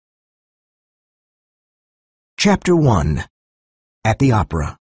Chapter 1. At the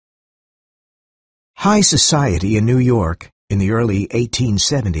Opera. High society in New York in the early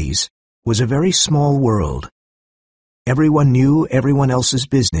 1870s was a very small world. Everyone knew everyone else's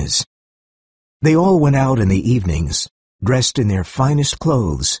business. They all went out in the evenings, dressed in their finest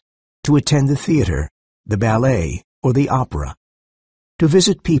clothes, to attend the theater, the ballet, or the opera, to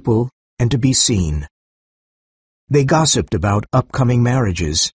visit people and to be seen. They gossiped about upcoming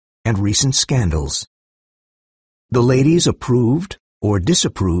marriages and recent scandals. The ladies approved or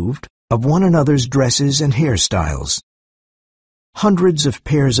disapproved of one another's dresses and hairstyles. Hundreds of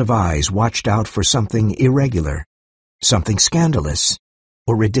pairs of eyes watched out for something irregular, something scandalous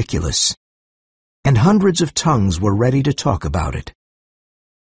or ridiculous, and hundreds of tongues were ready to talk about it.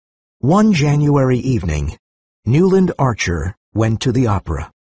 One January evening, Newland Archer went to the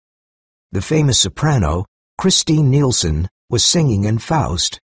opera. The famous soprano, Christine Nielsen, was singing in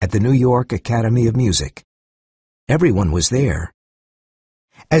Faust at the New York Academy of Music. Everyone was there.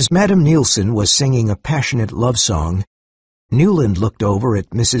 As Madame Nielsen was singing a passionate love song, Newland looked over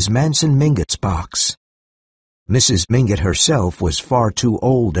at Mrs. Manson Mingott's box. Mrs. Mingot herself was far too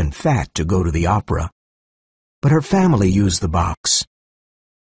old and fat to go to the opera, but her family used the box.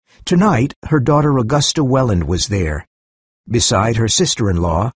 Tonight, her daughter Augusta Welland was there, beside her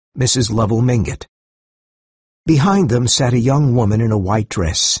sister-in-law, Mrs. Lovell Mingott. Behind them sat a young woman in a white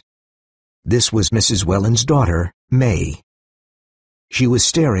dress. This was Mrs. Welland's daughter, May. She was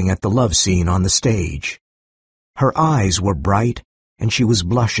staring at the love scene on the stage. Her eyes were bright, and she was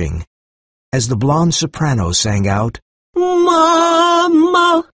blushing, as the blonde soprano sang out,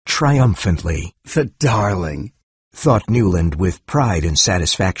 "Mama!" triumphantly. The darling, thought Newland with pride and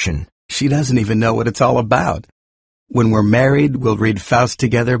satisfaction. She doesn't even know what it's all about. When we're married, we'll read Faust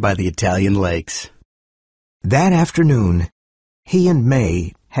together by the Italian lakes. That afternoon, he and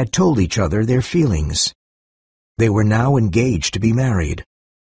May had told each other their feelings. They were now engaged to be married,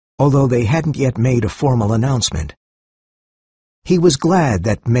 although they hadn't yet made a formal announcement. He was glad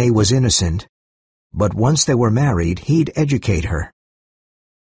that May was innocent, but once they were married, he'd educate her.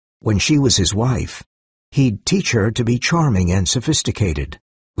 When she was his wife, he'd teach her to be charming and sophisticated,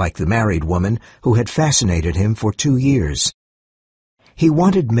 like the married woman who had fascinated him for 2 years. He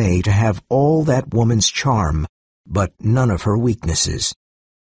wanted May to have all that woman's charm, but none of her weaknesses.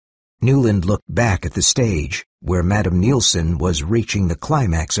 Newland looked back at the stage, where Madame Nielsen was reaching the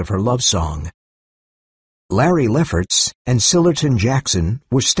climax of her love song. Larry Lefferts and Sillerton Jackson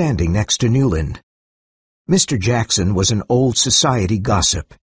were standing next to Newland. Mr. Jackson was an old society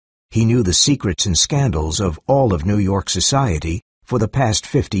gossip. He knew the secrets and scandals of all of New York society for the past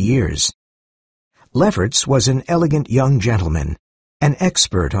 50 years. Lefferts was an elegant young gentleman, an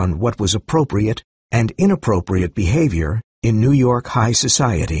expert on what was appropriate and inappropriate behavior in New York high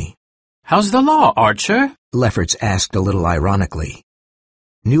society. "How's the law, Archer?" Lefferts asked a little ironically.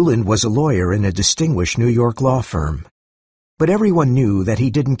 Newland was a lawyer in a distinguished New York law firm, but everyone knew that he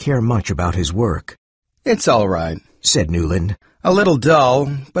didn't care much about his work. It's all right, said Newland. A little dull,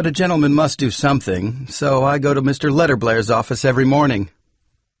 but a gentleman must do something, so I go to Mr. Letterblair's office every morning.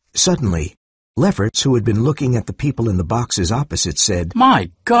 Suddenly, Lefferts, who had been looking at the people in the boxes opposite, said,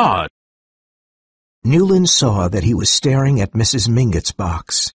 "My God!" Newland saw that he was staring at Mrs. Mingott's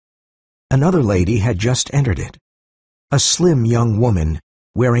box. Another lady had just entered it, a slim young woman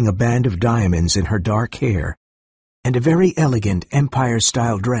wearing a band of diamonds in her dark hair and a very elegant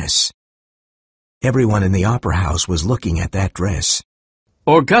Empire-style dress. Everyone in the opera house was looking at that dress.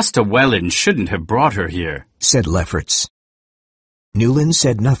 "Augusta Welland shouldn't have brought her here," said Lefferts. Newland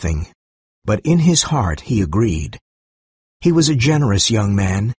said nothing, but in his heart he agreed. He was a generous young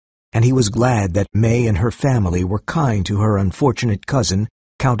man, and he was glad that May and her family were kind to her unfortunate cousin,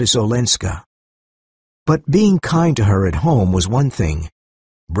 Countess Olenska. But being kind to her at home was one thing.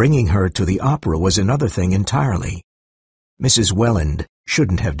 Bringing her to the opera was another thing entirely. Mrs. Welland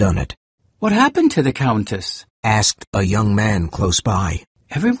shouldn't have done it. "What happened to the Countess?" asked a young man close by.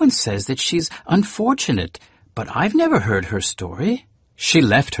 "Everyone says that she's unfortunate, but I've never heard her story." "She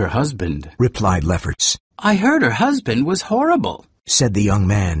left her husband," replied Lefferts. "I heard her husband was horrible," said the young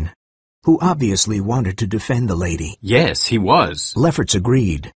man, who obviously wanted to defend the lady. "Yes, he was." Lefferts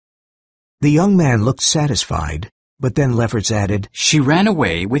agreed. The young man looked satisfied, but then Lefferts added, "She ran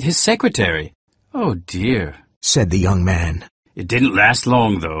away with his secretary." "Oh, dear," said the young man. "It didn't last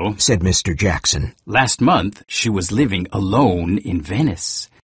long, though," said Mr. Jackson. "Last month, she was living alone in Venice.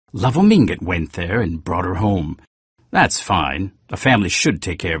 Lovell Mingott went there and brought her home. That's fine. A family should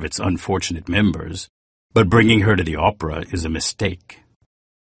take care of its unfortunate members. But bringing her to the opera is a mistake.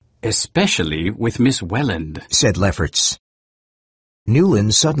 Especially with Miss Welland," said Lefferts.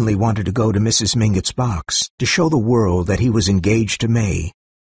 Newland suddenly wanted to go to Mrs. Mingott's box to show the world that he was engaged to May,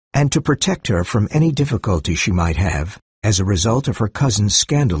 and to protect her from any difficulty she might have as a result of her cousin's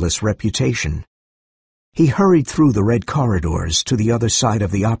scandalous reputation. He hurried through the red corridors to the other side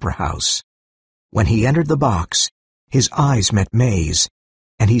of the opera house. When he entered the box, his eyes met May's,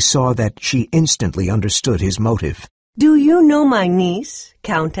 and he saw that she instantly understood his motive. "Do you know my niece,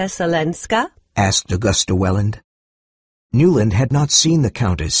 Countess Olenska?" asked Augusta Welland. Newland had not seen the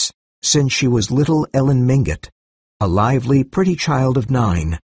Countess since she was little Ellen Mingott, a lively, pretty child of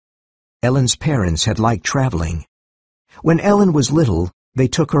 9. Ellen's parents had liked traveling. When Ellen was little, they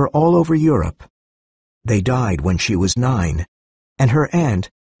took her all over Europe. They died when she was 9, and her aunt,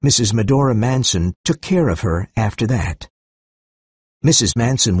 Mrs. Medora Manson, took care of her after that. Mrs.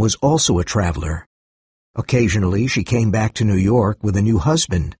 Manson was also a traveler. Occasionally she came back to New York with a new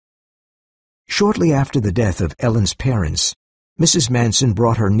husband. Shortly after the death of Ellen's parents, Mrs. Manson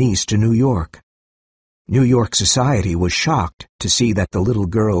brought her niece to New York. New York society was shocked to see that the little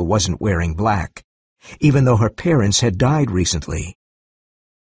girl wasn't wearing black, even though her parents had died recently.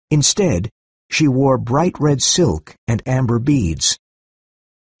 Instead, she wore bright red silk and amber beads.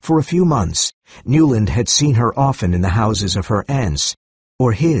 For a few months, Newland had seen her often in the houses of her aunts,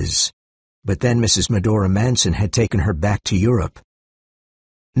 or his, but then Mrs. Medora Manson had taken her back to Europe.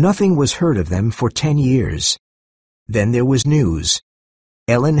 Nothing was heard of them for 10 years. Then there was news.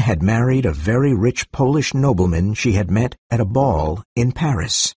 Ellen had married a very rich Polish nobleman she had met at a ball in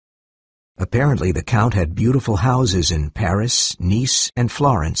Paris. Apparently the Count had beautiful houses in Paris, Nice, and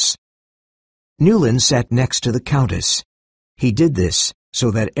Florence. Newland sat next to the Countess. He did this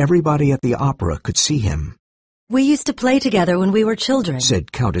so that everybody at the opera could see him. "We used to play together when we were children,"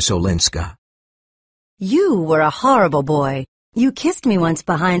 said Countess Olenska. "You were a horrible boy. You kissed me once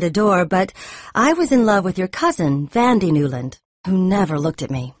behind a door, but I was in love with your cousin, Vandy Newland, who never looked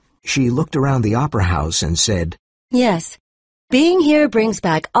at me." She looked around the opera house and said, "Yes, being here brings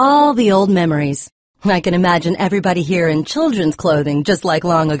back all the old memories. I can imagine everybody here in children's clothing just like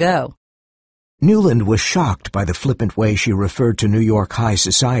long ago." Newland was shocked by the flippant way she referred to New York high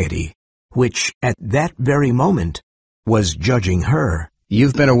society, which, at that very moment, was judging her.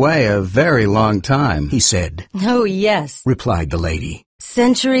 "You've been away a very long time," he said. "Oh, yes," replied the lady.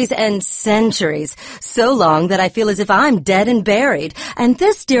 "Centuries and centuries, so long that I feel as if I'm dead and buried, and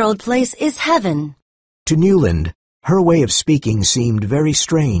this dear old place is heaven." To Newland, her way of speaking seemed very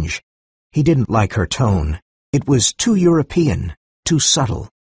strange. He didn't like her tone. It was too European, too subtle.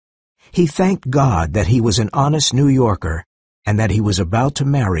 He thanked God that he was an honest New Yorker and that he was about to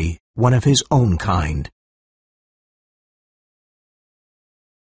marry one of his own kind.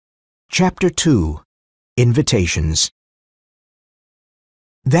 Chapter 2. Invitations.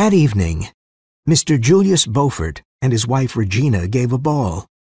 That evening, Mr. Julius Beaufort and his wife Regina gave a ball.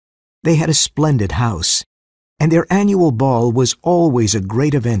 They had a splendid house, and their annual ball was always a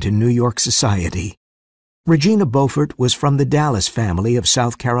great event in New York society. Regina Beaufort was from the Dallas family of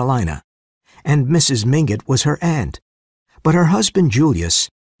South Carolina, and Mrs. Mingott was her aunt. But her husband Julius,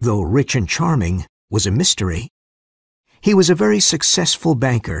 though rich and charming, was a mystery. He was a very successful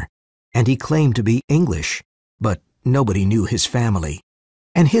banker, and he claimed to be English, but nobody knew his family,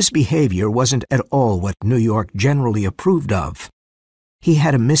 and his behavior wasn't at all what New York generally approved of. He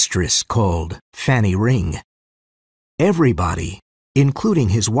had a mistress called Fanny Ring. Everybody, including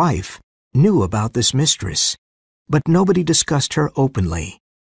his wife, knew about this mistress, but nobody discussed her openly.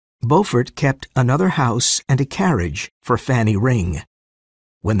 Beaufort kept another house and a carriage for Fanny Ring.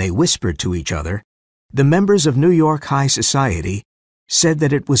 When they whispered to each other, the members of New York high society said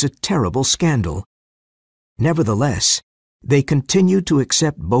that it was a terrible scandal. Nevertheless, they continued to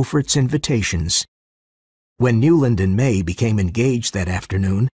accept Beaufort's invitations. When Newland and May became engaged that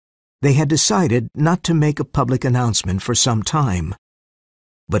afternoon, they had decided not to make a public announcement for some time.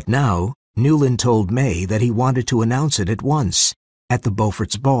 But now, Newland told May that he wanted to announce it at once, at the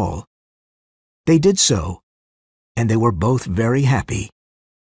Beaufort's ball. They did so, and they were both very happy.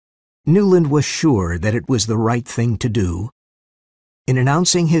 Newland was sure that it was the right thing to do. In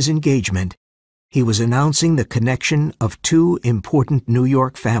announcing his engagement, he was announcing the connection of two important New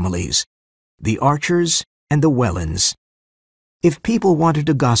York families, the Archers and the Wellands. If people wanted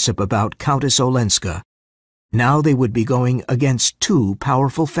to gossip about Countess Olenska, now they would be going against two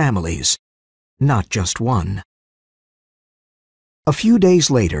powerful families, not just one. A few days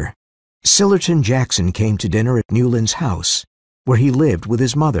later, Sillerton Jackson came to dinner at Newland's house, where he lived with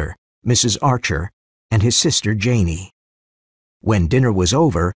his mother, Mrs. Archer, and his sister Janie. When dinner was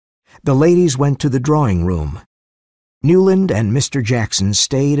over, the ladies went to the drawing room. Newland and Mr. Jackson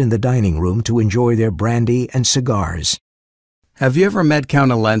stayed in the dining room to enjoy their brandy and cigars. Have you ever met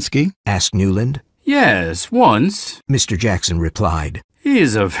Count Olenski? asked Newland. Yes, once. Mr. Jackson replied. He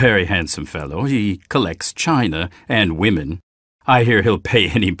is a very handsome fellow. He collects china and women. I hear he'll pay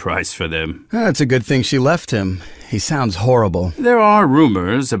any price for them. It's a good thing she left him. He sounds horrible. There are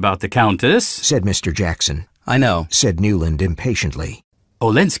rumors about the Countess, said Mr. Jackson. I know, said Newland impatiently.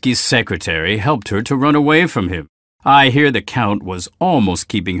 Olenski's secretary helped her to run away from him. I hear the Count was almost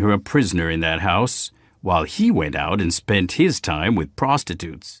keeping her a prisoner in that house, while he went out and spent his time with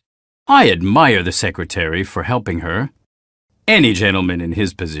prostitutes. I admire the secretary for helping her. Any gentleman in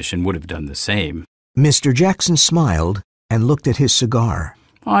his position would have done the same. Mr. Jackson smiled and looked at his cigar.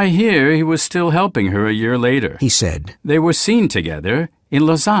 I hear he was still helping her a year later, he said. They were seen together in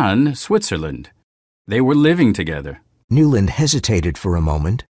Lausanne, Switzerland. They were living together. Newland hesitated for a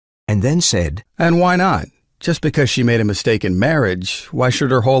moment and then said, And why not? Just because she made a mistake in marriage, why should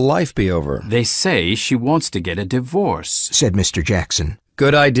her whole life be over? They say she wants to get a divorce, said Mr. Jackson.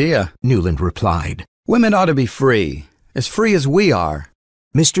 Good idea, Newland replied. Women ought to be free as we are.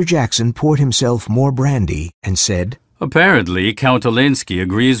 Mr. Jackson poured himself more brandy and said, Apparently, Count Olenski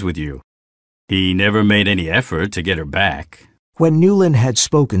agrees with you. He never made any effort to get her back. When Newland had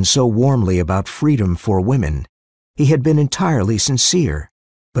spoken so warmly about freedom for women, he had been entirely sincere,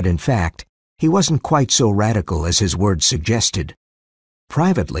 but in fact, he wasn't quite so radical as his words suggested.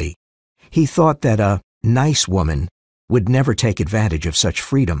 Privately, he thought that a nice woman would never take advantage of such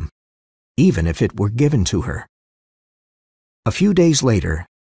freedom, even if it were given to her. A few days later,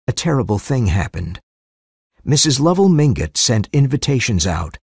 a terrible thing happened. Mrs. Lovell Mingott sent invitations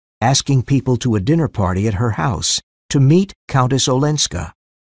out, asking people to a dinner party at her house to meet Countess Olenska.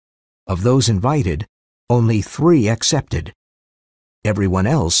 Of those invited, only 3 accepted. Everyone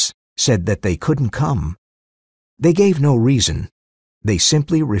else said that they couldn't come. They gave no reason. They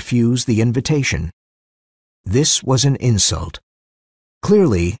simply refused the invitation. This was an insult.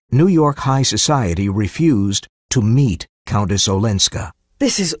 Clearly, New York high society refused to meet Countess Olenska.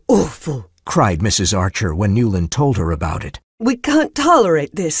 This is awful, cried Mrs. Archer when Newland told her about it. We can't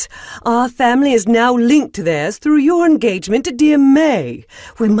tolerate this. Our family is now linked to theirs through your engagement to dear May.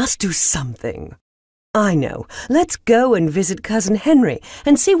 We must do something. I know. Let's go and visit Cousin Henry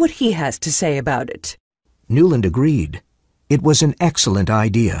and see what he has to say about it. Newland agreed. It was an excellent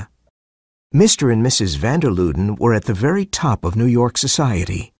idea. Mr. and Mrs. Vanderluden were at the very top of New York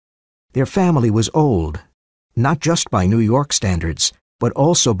society. Their family was old, not just by New York standards, but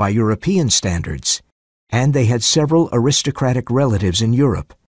also by European standards, and they had several aristocratic relatives in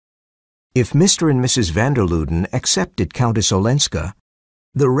Europe. If Mr. and Mrs. Vanderluden accepted Countess Olenska,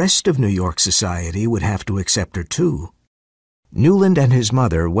 the rest of New York society would have to accept her too. Newland and his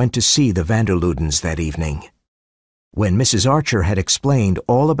mother went to see the Vanderludens that evening. When Mrs. Archer had explained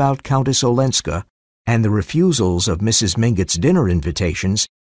all about Countess Olenska and the refusals of Mrs. Mingott's dinner invitations,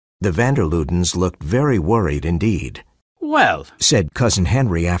 the Vanderludens looked very worried indeed. Well, said Cousin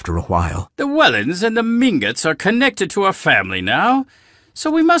Henry after a while, the Wellens and the Mingotts are connected to our family now, so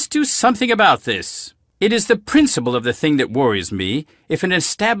we must do something about this. It is the principle of the thing that worries me. If an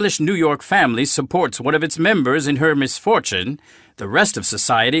established New York family supports one of its members in her misfortune, the rest of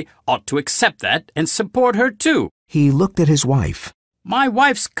society ought to accept that and support her too. He looked at his wife. My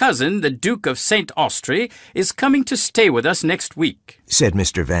wife's cousin, the Duke of St. Austri, is coming to stay with us next week, said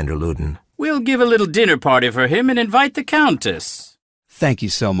Mr. Vanderluden. We'll give a little dinner party for him and invite the Countess. Thank you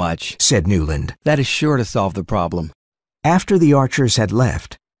so much, said Newland. That is sure to solve the problem. After the Archers had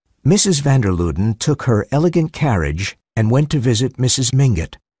left, Mrs. Vanderluden took her elegant carriage and went to visit Mrs.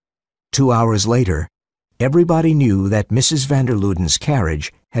 Mingott. 2 hours later, everybody knew that Mrs. Vanderluden's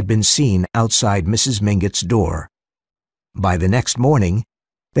carriage had been seen outside Mrs. Mingott's door. By the next morning,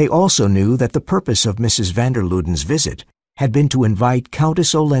 they also knew that the purpose of Mrs. Vanderluden's visit had been to invite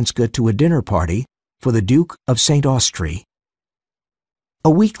Countess Olenska to a dinner party for the Duke of St. Austri. A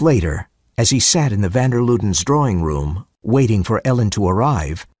week later, as he sat in the Vanderludens' drawing room, waiting for Ellen to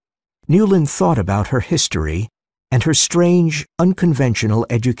arrive, Newland thought about her history and her strange, unconventional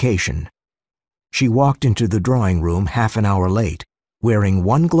education. She walked into the drawing room half an hour late, wearing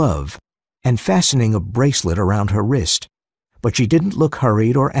one glove and fastening a bracelet around her wrist, but she didn't look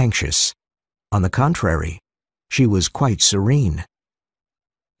hurried or anxious. On the contrary, she was quite serene.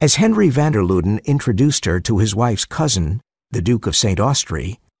 As Henry Vanderluden introduced her to his wife's cousin, the Duke of St.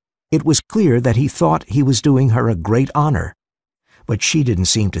 Austri, it was clear that he thought he was doing her a great honor, but she didn't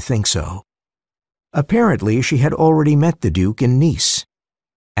seem to think so. Apparently, she had already met the Duke in Nice.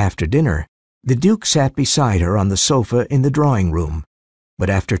 After dinner, the Duke sat beside her on the sofa in the drawing room,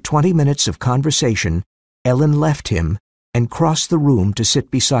 but after 20 minutes of conversation, Ellen left him and crossed the room to sit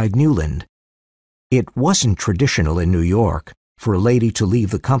beside Newland. It wasn't traditional in New York for a lady to leave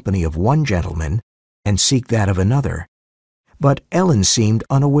the company of one gentleman and seek that of another, but Ellen seemed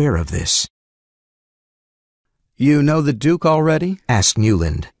unaware of this. "You know the Duke already?" asked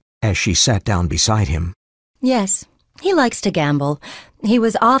Newland, as she sat down beside him. Yes, he likes to gamble. He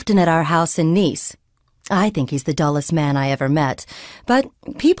was often at our house in Nice. I think he's the dullest man I ever met, but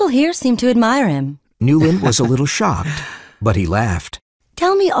people here seem to admire him. Newland was a little shocked, but he laughed.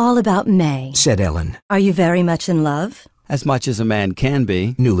 Tell me all about May, said Ellen. Are you very much in love? "As much as a man can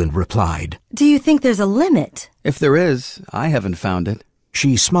be." Newland replied. Do you think there's a limit? "If there is, I haven't found it."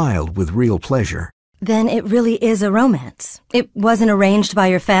 She smiled with real pleasure. Then it really is a romance. It wasn't arranged by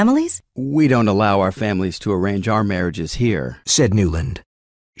your families? "We don't allow our families to arrange our marriages here," said Newland.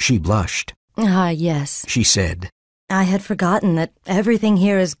 She blushed. Ah, yes, she said. I had forgotten that everything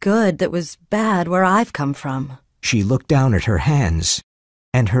here is good that was bad where I've come from. She looked down at her hands,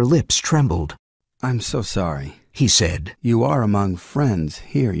 and her lips trembled. "I'm so sorry," he said. "You are among friends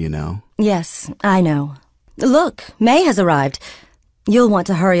here, you know." Yes, I know. Look, May has arrived. You'll want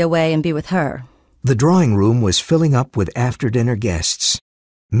to hurry away and be with her. The drawing room was filling up with after-dinner guests.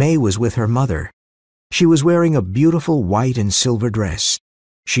 May was with her mother. She was wearing a beautiful white and silver dress.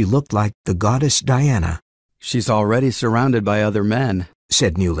 She looked like the goddess Diana. "She's already surrounded by other men,"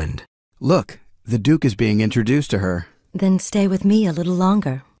 said Newland. "Look, the Duke is being introduced to her." Then stay with me a little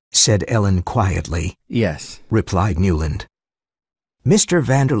longer, said Ellen quietly. "Yes," replied Newland. Mr.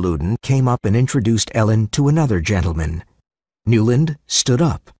 Vanderluden came up and introduced Ellen to another gentleman. Newland stood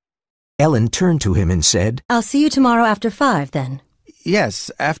up. Ellen turned to him and said, I'll see you tomorrow after 5, then. "Yes,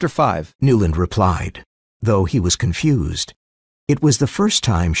 after 5. Newland replied, though he was confused. It was the first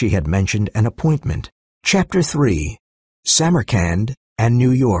time she had mentioned an appointment. Chapter 3. Samarkand and New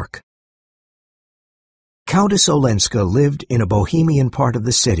York. Countess Olenska lived in a bohemian part of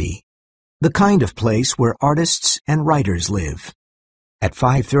the city, the kind of place where artists and writers live. At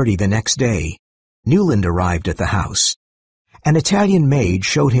 5:30 the next day, Newland arrived at the house. An Italian maid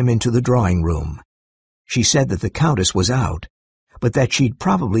showed him into the drawing room. She said that the Countess was out, but that she'd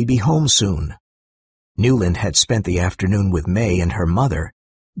probably be home soon. Newland had spent the afternoon with May and her mother,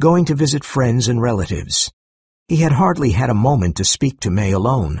 going to visit friends and relatives. He had hardly had a moment to speak to May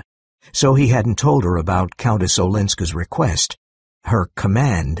alone, so he hadn't told her about Countess Olenska's request, her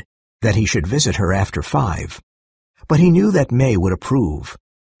command, that he should visit her after 5. But he knew that May would approve.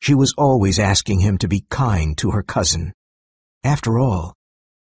 She was always asking him to be kind to her cousin. After all,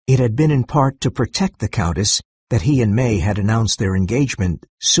 it had been in part to protect the Countess that he and May had announced their engagement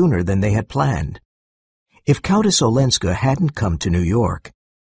sooner than they had planned. If Countess Olenska hadn't come to New York,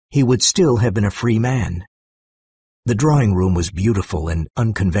 he would still have been a free man. The drawing room was beautiful and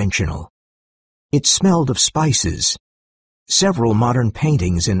unconventional. It smelled of spices. Several modern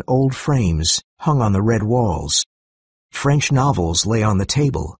paintings in old frames hung on the red walls. French novels lay on the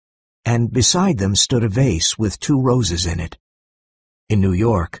table, and beside them stood a vase with 2 roses in it. In New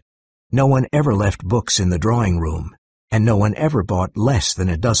York, no one ever left books in the drawing room, and no one ever bought less than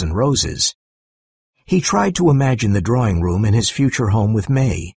a dozen roses. He tried to imagine the drawing room in his future home with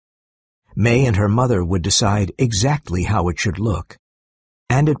May. May and her mother would decide exactly how it should look,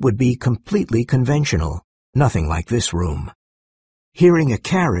 and it would be completely conventional, nothing like this room. Hearing a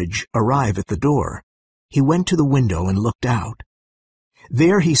carriage arrive at the door, he went to the window and looked out.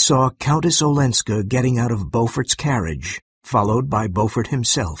 There he saw Countess Olenska getting out of Beaufort's carriage, followed by Beaufort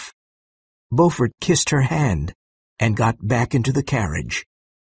himself. Beaufort kissed her hand and got back into the carriage.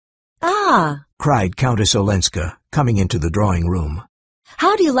 Ah! cried Countess Olenska, coming into the drawing room.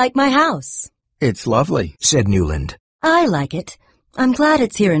 How do you like my house? "It's lovely," said Newland. I like it. I'm glad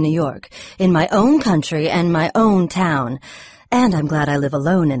it's here in New York, in my own country and my own town, and I'm glad I live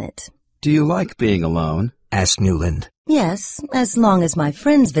alone in it. "Do you like being alone?" asked Newland. Yes, as long as my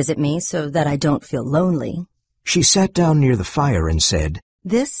friends visit me so that I don't feel lonely. She sat down near the fire and said,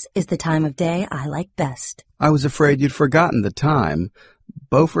 This is the time of day I like best. "I was afraid you'd forgotten the time.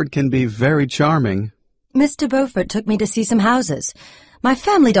 Beaufort can be very charming." Mr. Beaufort took me to see some houses. My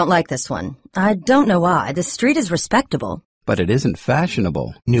family don't like this one. I don't know why. The street is respectable. "But it isn't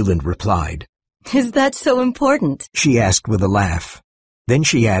fashionable," Newland replied. Is that so important? She asked with a laugh. Then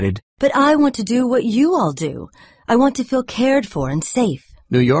she added, But I want to do what you all do. I want to feel cared for and safe.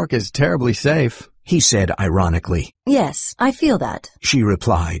 "New York is terribly safe." he said ironically. Yes, I feel that. She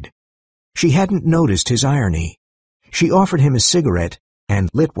replied. She hadn't noticed his irony. She offered him a cigarette and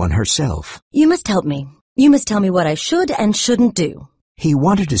lit one herself. You must help me. You must tell me what I should and shouldn't do. He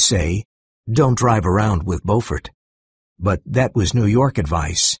wanted to say, don't drive around with Beaufort. But that was New York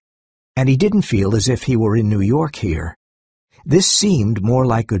advice, and he didn't feel as if he were in New York here. This seemed more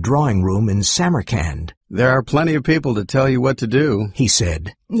like a drawing room in Samarkand. There are plenty of people to tell you what to do, he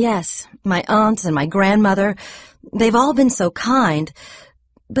said. Yes, my aunts and my grandmother, they've all been so kind,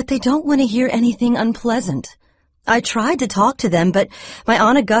 but they don't want to hear anything unpleasant. I tried to talk to them, but my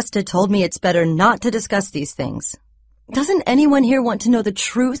Aunt Augusta told me it's better not to discuss these things. Doesn't anyone here want to know the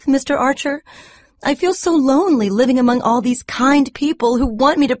truth, Mr. Archer? I feel so lonely living among all these kind people who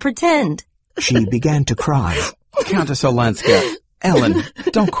want me to pretend. She began to cry. Countess Olenska, Ellen,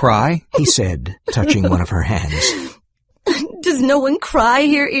 don't cry, he said, touching one of her hands. Does no one cry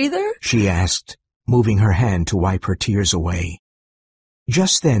here either? She asked, moving her hand to wipe her tears away.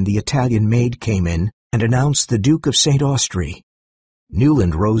 Just then the Italian maid came in and announced the Duke of St. Austry.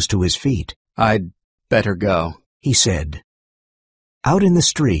 Newland rose to his feet. I'd better go, he said. Out in the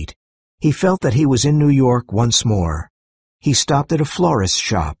street, he felt that he was in New York once more. He stopped at a florist's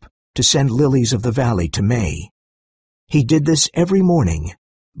shop to send lilies of the valley to May. He did this every morning,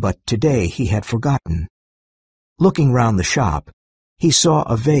 but today he had forgotten. Looking round the shop, he saw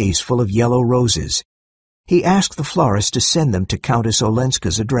a vase full of yellow roses. He asked the florist to send them to Countess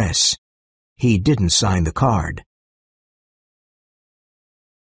Olenska's address. He didn't sign the card.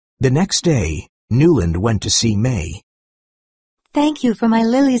 The next day, Newland went to see May. Thank you for my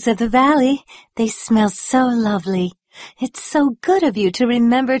lilies of the valley. They smell so lovely. It's so good of you to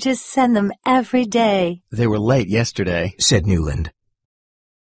remember to send them every day. They were late yesterday, said Newland.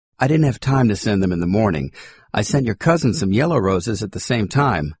 I didn't have time to send them in the morning. I sent your cousin some yellow roses at the same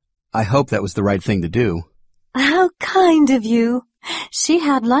time. I hope that was the right thing to do. How kind of you. She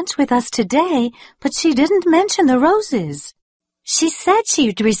had lunch with us today, but she didn't mention the roses. She said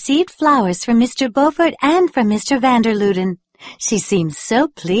she'd received flowers from Mr. Beaufort and from Mr. Vanderluden. She seemed so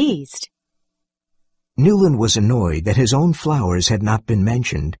pleased. Newland was annoyed that his own flowers had not been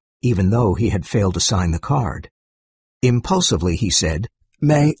mentioned, even though he had failed to sign the card. Impulsively, he said,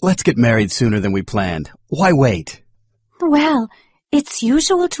 May, let's get married sooner than we planned. Why wait? Well, it's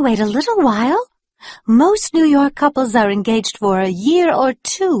usual to wait a little while. Most New York couples are engaged for a year or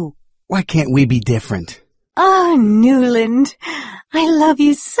two. Why can't we be different? Oh, Newland, I love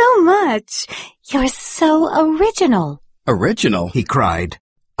you so much. You're so original. Original? he cried.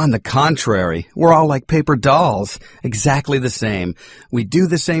 On the contrary, we're all like paper dolls, exactly the same. We do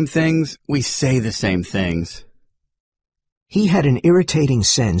the same things, we say the same things. He had an irritating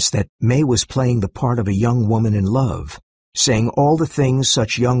sense that May was playing the part of a young woman in love, saying all the things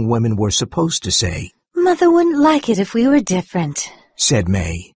such young women were supposed to say. Mother wouldn't like it if we were different, said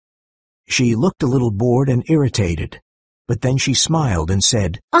May. She looked a little bored and irritated, but then she smiled and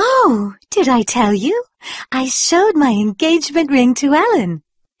said, Oh, did I tell you? I showed my engagement ring to Ellen.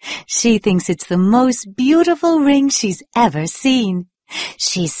 She thinks it's the most beautiful ring she's ever seen.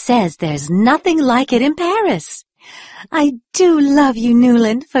 She says there's nothing like it in Paris. I do love you,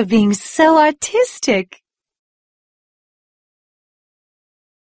 Newland, for being so artistic.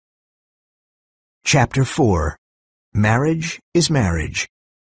 Chapter 4. Marriage is Marriage.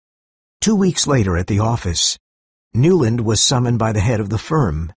 2 weeks later at the office, Newland was summoned by the head of the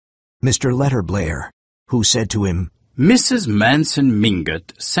firm, Mr. Letterblair, who said to him, Mrs. Manson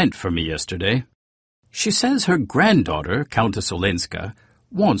Mingott sent for me yesterday. She says her granddaughter, Countess Olenska,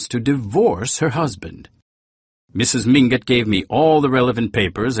 wants to divorce her husband. Mrs. Mingott gave me all the relevant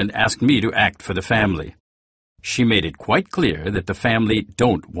papers and asked me to act for the family. She made it quite clear that the family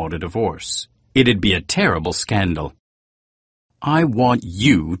don't want a divorce. It'd be a terrible scandal. I want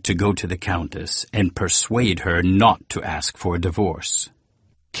you to go to the Countess and persuade her not to ask for a divorce.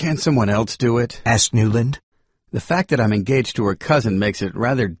 Can't someone else do it? asked Newland. The fact that I'm engaged to her cousin makes it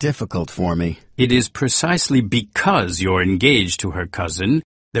rather difficult for me. It is precisely because you're engaged to her cousin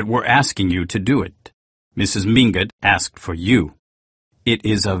that we're asking you to do it. Mrs. Mingott asked for you. It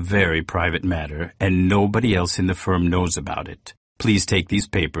is a very private matter, and nobody else in the firm knows about it. Please take these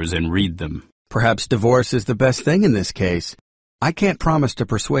papers and read them. Perhaps divorce is the best thing in this case. I can't promise to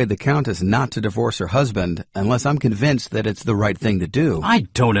persuade the Countess not to divorce her husband unless I'm convinced that it's the right thing to do. I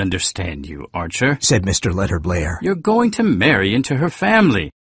don't understand you, Archer, said Mr. Letterblair. You're going to marry into her family.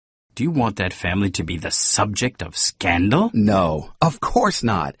 Do you want that family to be the subject of scandal? No, of course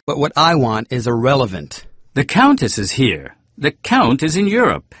not. But what I want is irrelevant. The Countess is here. The Count is in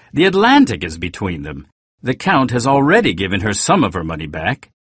Europe. The Atlantic is between them. The Count has already given her some of her money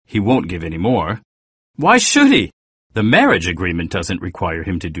back. He won't give any more. Why should he? The marriage agreement doesn't require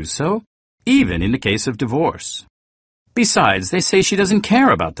him to do so, even in the case of divorce. Besides, they say she doesn't care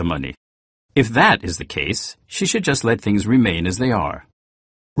about the money. If that is the case, she should just let things remain as they are.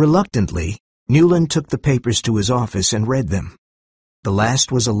 Reluctantly, Newland took the papers to his office and read them. The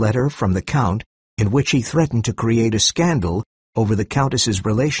last was a letter from the Count in which he threatened to create a scandal over the Countess's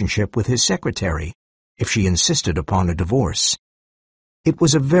relationship with his secretary if she insisted upon a divorce. It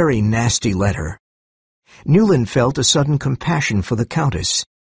was a very nasty letter. Newland felt a sudden compassion for the Countess.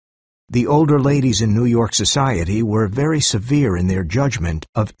 The older ladies in New York society were very severe in their judgment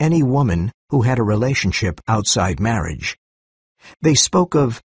of any woman who had a relationship outside marriage. They spoke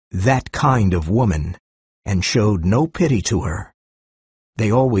of that kind of woman and showed no pity to her.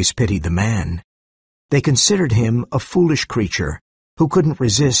 They always pitied the man. They considered him a foolish creature who couldn't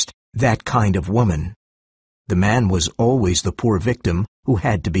resist that kind of woman. The man was always the poor victim who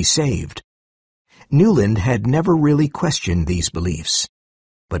had to be saved. Newland had never really questioned these beliefs,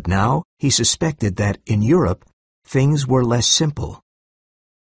 but now he suspected that in Europe things were less simple.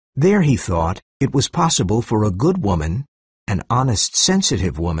 There, he thought, it was possible for a good woman, an honest,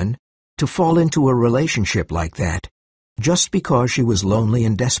 sensitive woman, to fall into a relationship like that, just because she was lonely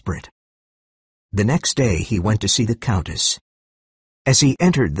and desperate. The next day he went to see the Countess. As he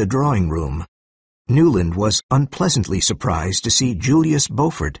entered the drawing room, Newland was unpleasantly surprised to see Julius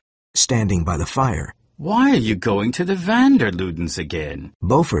Beaufort standing by the fire. Why are you going to the Vanderludens again?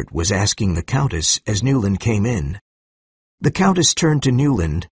 Beaufort was asking the Countess as Newland came in. The Countess turned to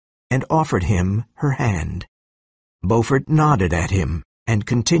Newland and offered him her hand. Beaufort nodded at him and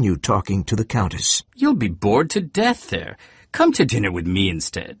continued talking to the Countess. You'll be bored to death there. Come to dinner with me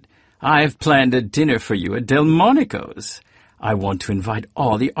instead. I've planned a dinner for you at Delmonico's. I want to invite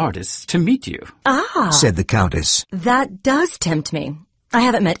all the artists to meet you. Said the Countess. That does tempt me. I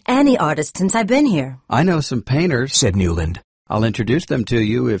haven't met any artists since I've been here. I know some painters, said Newland. I'll introduce them to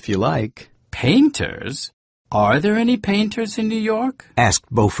you if you like. Painters? Are there any painters in New York? Asked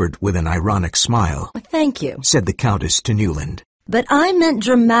Beaufort with an ironic smile. Thank you, said the Countess to Newland. But I meant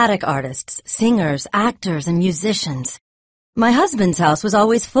dramatic artists, singers, actors, and musicians. My husband's house was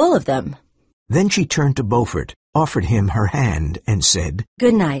always full of them. Then she turned to Beaufort, offered him her hand, and said,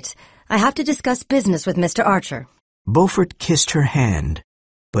 Good night. I have to discuss business with Mr. Archer. Beaufort kissed her hand,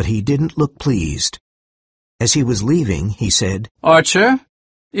 but he didn't look pleased. As he was leaving, he said, Archer,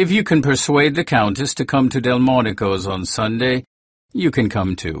 if you can persuade the Countess to come to Delmonico's on Sunday, you can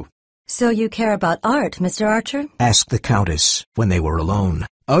come too. So you care about art, Mr. Archer? Asked the Countess when they were alone.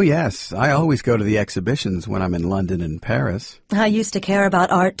 Oh, yes. I always go to the exhibitions when I'm in London and Paris. I used to care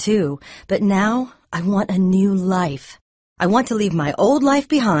about art, too, but now I want a new life. I want to leave my old life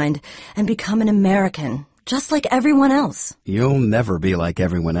behind and become an American, just like everyone else. You'll never be like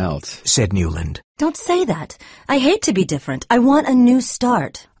everyone else, said Newland. Don't say that. I hate to be different. I want a new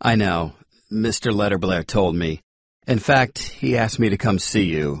start. I know. Mr. Letterblair told me. In fact, he asked me to come see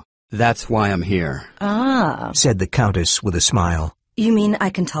you. That's why I'm here. Said the Countess with a smile. You mean I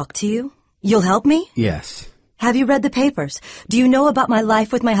can talk to you? You'll help me? Yes. Have you read the papers? Do you know about my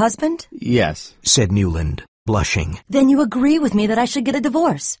life with my husband? Yes, said Newland, blushing. Then you agree with me that I should get a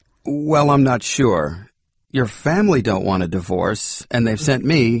divorce? Well, I'm not sure. Your family don't want a divorce, and they've sent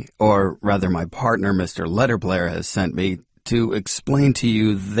me, or rather my partner, Mr. Letterblair, has sent me to explain to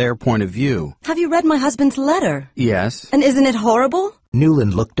you their point of view. Have you read my husband's letter? Yes. And isn't it horrible?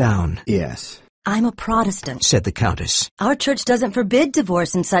 Newland looked down. Yes. I'm a Protestant, said the Countess. Our church doesn't forbid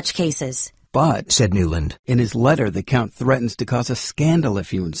divorce in such cases. But, said Newland, in his letter, the Count threatens to cause a scandal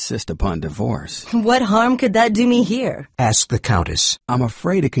if you insist upon divorce. What harm could that do me here? Asked the Countess. I'm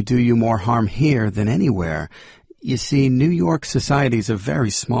afraid it could do you more harm here than anywhere. You see, New York society's a very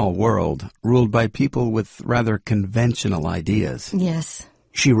small world, ruled by people with rather conventional ideas. Yes,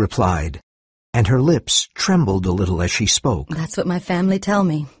 she replied, and her lips trembled a little as she spoke. That's what my family tell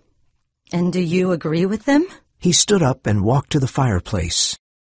me. And do you agree with them? He stood up and walked to the fireplace.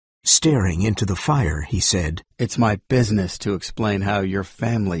 Staring into the fire, he said, It's my business to explain how your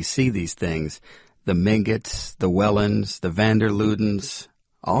family see these things. The Mingotts, the Wellens, the Vanderludens,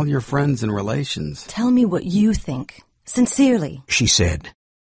 all your friends and relations. Tell me what you think. Sincerely. She said.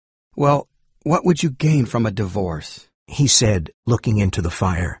 Well, what would you gain from a divorce? He said, looking into the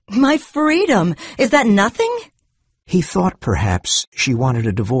fire. My freedom! Is that nothing? He thought perhaps she wanted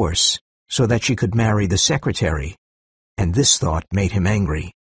a divorce so that she could marry the secretary, and this thought made him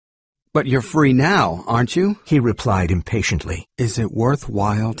angry. But you're free now, aren't you? He replied impatiently. Is it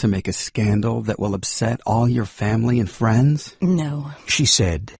worthwhile to make a scandal that will upset all your family and friends? No, she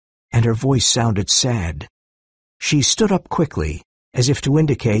said, and her voice sounded sad. She stood up quickly, as if to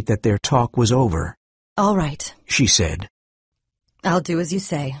indicate that their talk was over. All right, she said. I'll do as you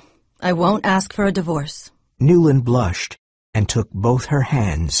say. I won't ask for a divorce. Newland blushed and took both her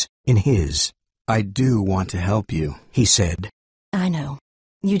hands in his. I do want to help you, he said. I know.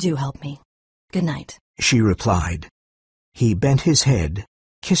 You do help me. Good night, she replied. He bent his head,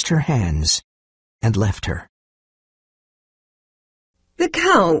 kissed her hands, and left her. The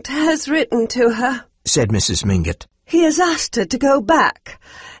Count has written to her, said Mrs. Mingott. He has asked her to go back.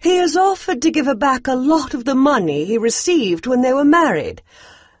 He has offered to give her back a lot of the money he received when they were married.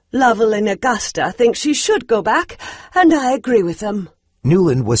 Lovell and Augusta think she should go back, and I agree with them.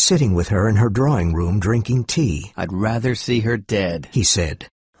 Newland was sitting with her in her drawing room drinking tea. I'd rather see her dead, he said.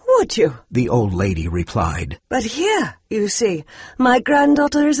 Would you? The old lady replied. But here, you see, my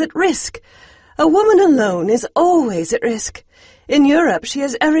granddaughter is at risk. A woman alone is always at risk. In Europe she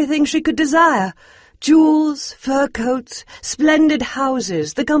has everything she could desire. Jewels, fur coats, splendid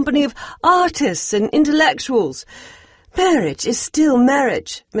houses, the company of artists and intellectuals. Marriage is still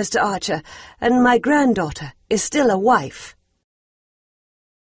marriage, Mr. Archer, and my granddaughter is still a wife.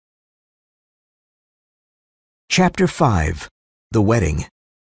 Chapter 5. The Wedding.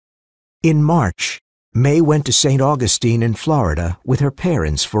 In March, May went to St. Augustine in Florida with her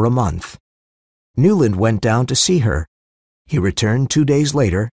parents for a month. Newland went down to see her. He returned 2 days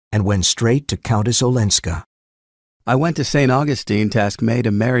later and went straight to Countess Olenska. I went to St. Augustine to ask May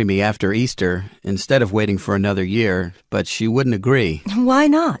to marry me after Easter, instead of waiting for another year, but she wouldn't agree. Why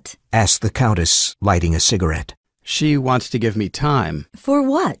not? Asked the Countess, lighting a cigarette. She wants to give me time. For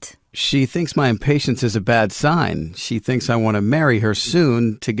what? She thinks my impatience is a bad sign. She thinks I want to marry her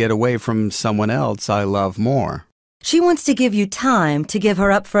soon to get away from someone else I love more. She wants to give you time to give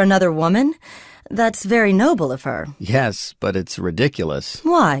her up for another woman? That's very noble of her. Yes, but it's ridiculous.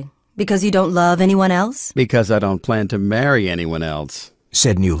 Why? Because you don't love anyone else? Because I don't plan to marry anyone else,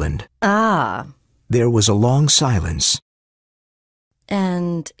 said Newland. Ah. There was a long silence.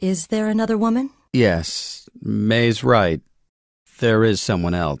 And is there another woman? Yes, May's right. There is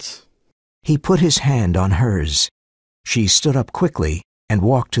someone else. He put his hand on hers. She stood up quickly and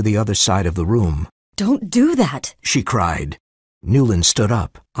walked to the other side of the room. Don't do that, she cried. Newland stood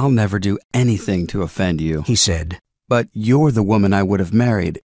up. I'll never do anything to offend you, he said. But you're the woman I would have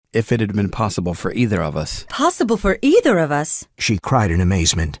married if it had been possible for either of us. Possible for either of us? She cried in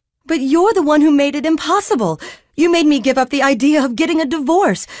amazement. But you're the one who made it impossible. You made me give up the idea of getting a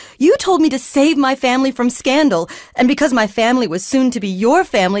divorce. You told me to save my family from scandal, and because my family was soon to be your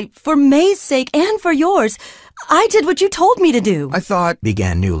family, for May's sake and for yours, I did what you told me to do. I thought,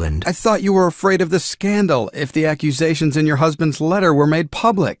 began Newland. I thought you were afraid of the scandal if the accusations in your husband's letter were made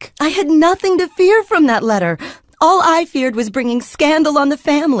public. I had nothing to fear from that letter. All I feared was bringing scandal on the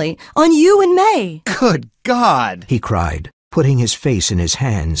family, on you and May. Good God, he cried, putting his face in his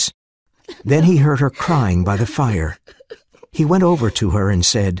hands. Then he heard her crying by the fire. He went over to her and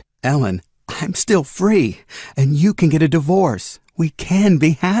said, Ellen, I'm still free, and you can get a divorce. We can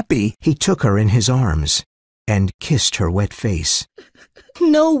be happy. He took her in his arms and kissed her wet face.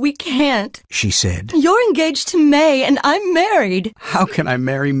 No, we can't, she said. You're engaged to May, and I'm married. How can I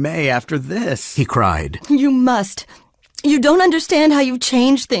marry May after this? He cried. You must. You don't understand how you've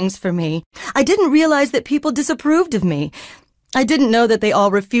changed things for me. I didn't realize that people disapproved of me. I didn't know that they all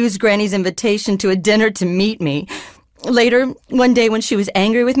refused Granny's invitation to a dinner to meet me. Later, one day when she was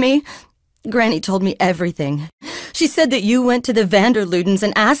angry with me, Granny told me everything. She said that you went to the Vanderludens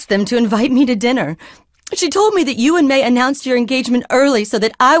and asked them to invite me to dinner. She told me that you and May announced your engagement early so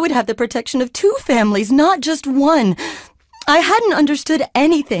that I would have the protection of 2 families, not just one. I hadn't understood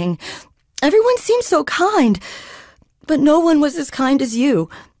anything. Everyone seemed so kind, but no one was as kind as you.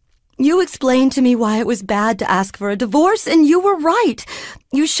 You explained to me why it was bad to ask for a divorce, and you were right.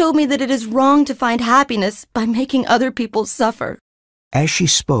 You showed me that it is wrong to find happiness by making other people suffer. As she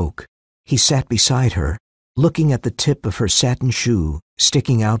spoke, he sat beside her, looking at the tip of her satin shoe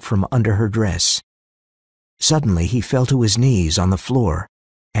sticking out from under her dress. Suddenly he fell to his knees on the floor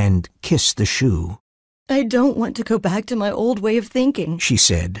and kissed the shoe. I don't want to go back to my old way of thinking, she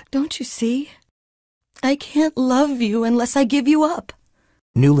said. Don't you see? I can't love you unless I give you up.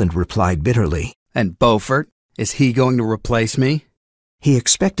 Newland replied bitterly. And Beaufort? Is he going to replace me? He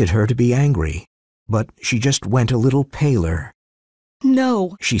expected her to be angry, but she just went a little paler.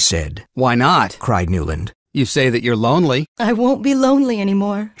 No, she said. Why not? Cried Newland. You say that you're lonely. I won't be lonely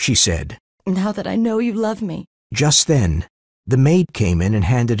anymore, she said. Now that I know you love me. Just then, the maid came in and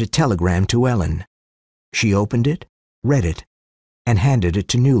handed a telegram to Ellen. She opened it, read it, and handed it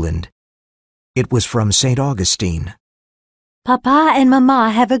to Newland. It was from St. Augustine. Papa and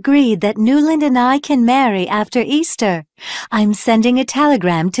Mama have agreed that Newland and I can marry after Easter. I'm sending a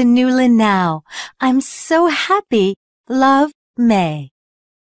telegram to Newland now. I'm so happy. Love, May.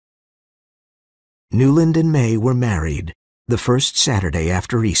 Newland and May were married the first Saturday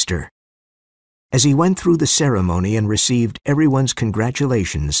after Easter. As he went through the ceremony and received everyone's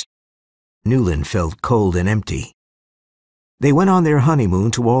congratulations, Newland felt cold and empty. They went on their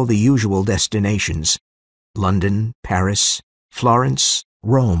honeymoon to all the usual destinations: London, Paris, Florence,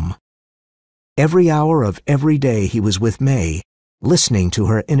 Rome. Every hour of every day he was with May, listening to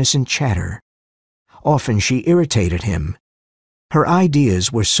her innocent chatter. Often she irritated him. Her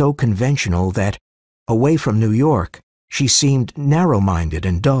ideas were so conventional that, away from New York, she seemed narrow-minded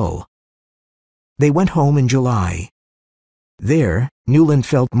and dull. They went home in July. There, Newland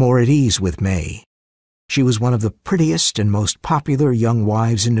felt more at ease with May. She was one of the prettiest and most popular young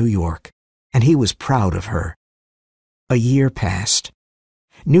wives in New York, and he was proud of her. A year passed.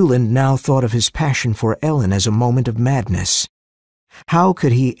 Newland now thought of his passion for Ellen as a moment of madness. How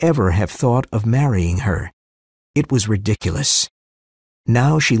could he ever have thought of marrying her? It was ridiculous.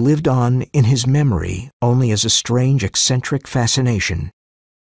 Now she lived on in his memory only as a strange, eccentric fascination.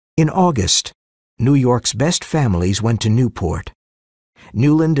 In August, New York's best families went to Newport.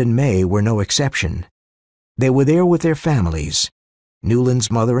 Newland and May were no exception. They were there with their families, Newland's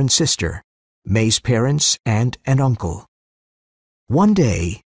mother and sister, May's parents, aunt and uncle. One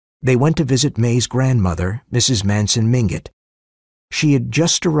day, they went to visit May's grandmother, Mrs. Manson Mingott. She had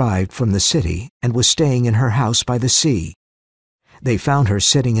just arrived from the city and was staying in her house by the sea. They found her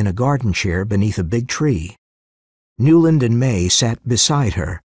sitting in a garden chair beneath a big tree. Newland and May sat beside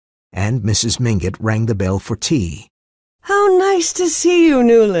her, and Mrs. Mingott rang the bell for tea. "How nice to see you,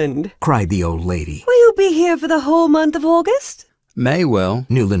 Newland," cried the old lady. "Will you be here for the whole month of August?" May will,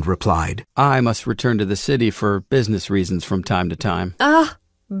 Newland replied. I must return to the city for business reasons from time to time. "Ah,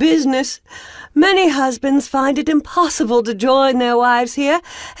 business. Many husbands find it impossible to join their wives here,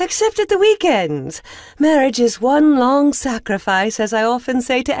 except at the weekends. Marriage is one long sacrifice, as I often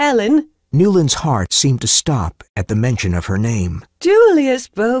say to Ellen." Newland's heart seemed to stop at the mention of her name. "Julius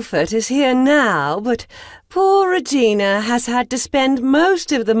Beaufort is here now, but poor Regina has had to spend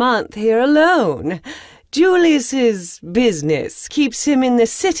most of the month here alone. Julius's business keeps him in the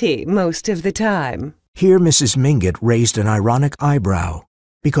city most of the time." Here Mrs. Mingott raised an ironic eyebrow,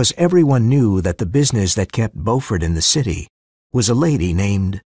 because everyone knew that the business that kept Beaufort in the city was a lady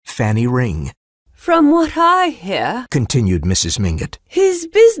named Fanny Ring. "From what I hear," continued Mrs. Mingott, "his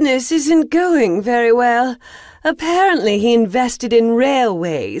business isn't going very well. Apparently he invested in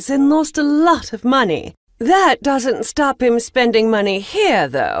railways and lost a lot of money. That doesn't stop him spending money here,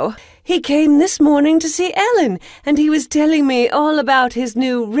 though. He came this morning to see Ellen, and he was telling me all about his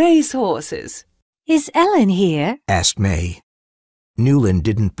new racehorses." Is Ellen here? asked May. Newland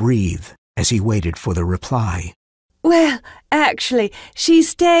didn't breathe as he waited for the reply. "Well, actually, she's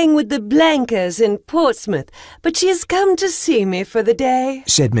staying with the Blankers in Portsmouth, but she has come to see me for the day,"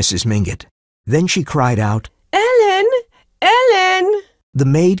 said Mrs. Mingott. Then she cried out, "Ellen! Ellen!" The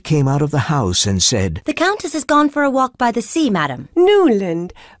maid came out of the house and said, The Countess has gone for a walk by the sea, madam.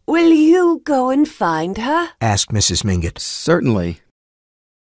 "Newland, will you go and find her?" asked Mrs. Mingott. Certainly.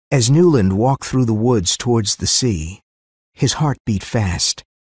 As Newland walked through the woods towards the sea, his heart beat fast.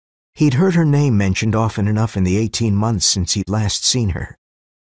 He'd heard her name mentioned often enough in the 18 months since he'd last seen her.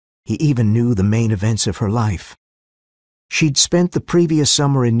 He even knew the main events of her life. She'd spent the previous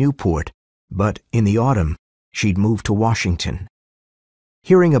summer in Newport, but in the autumn, she'd moved to Washington.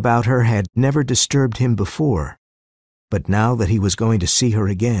 Hearing about her had never disturbed him before, but now that he was going to see her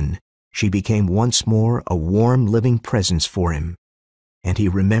again, she became once more a warm, living presence for him, and he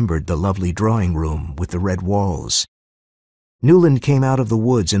remembered the lovely drawing room with the red walls. Newland came out of the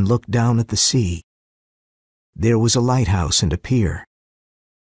woods and looked down at the sea. There was a lighthouse and a pier.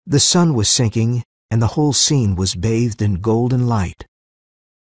 The sun was sinking, and the whole scene was bathed in golden light.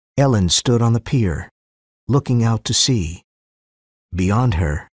 Ellen stood on the pier, looking out to sea. Beyond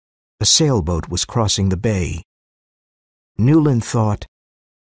her, a sailboat was crossing the bay. Newland thought,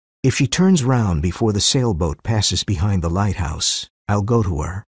 if she turns round before the sailboat passes behind the lighthouse, I'll go to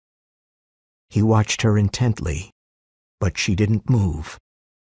her. He watched her intently, but she didn't move.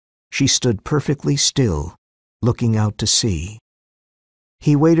 She stood perfectly still, looking out to sea.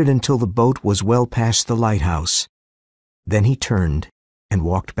 He waited until the boat was well past the lighthouse. Then he turned and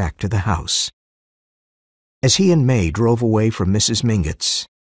walked back to the house. As he and May drove away from Mrs. Mingott's,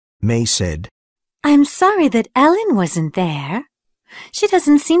 May said, I'm sorry that Ellen wasn't there. She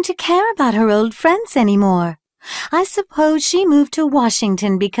doesn't seem to care about her old friends anymore. I suppose she moved to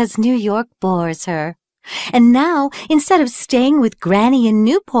Washington because New York bores her. And now, instead of staying with Granny in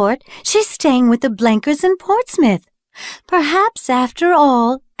Newport, she's staying with the Blankers in Portsmouth. Perhaps, after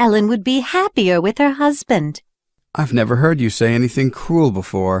all, Ellen would be happier with her husband. I've never heard you say anything cruel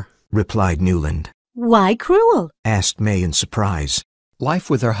before, replied Newland. Why cruel? Asked May in surprise. Life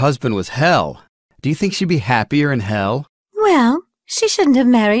with her husband was hell. Do you think she'd be happier in hell? Well, she shouldn't have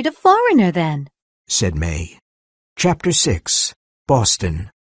married a foreigner then, said May. Chapter 6.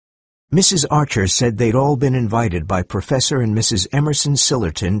 Boston. Mrs. Archer said they'd all been invited by Professor and Mrs. Emerson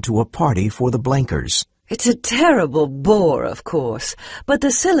Sillerton to a party for the Blankers. It's a terrible bore, of course, but the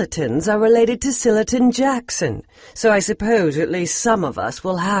Sillertons are related to Sillerton Jackson, so I suppose at least some of us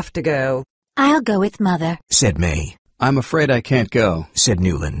will have to go. I'll go with Mother, said May. I'm afraid I can't go, said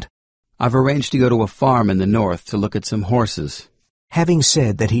Newland. I've arranged to go to a farm in the north to look at some horses. Having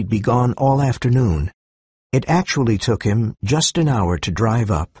said that he'd be gone all afternoon, it actually took him just an hour to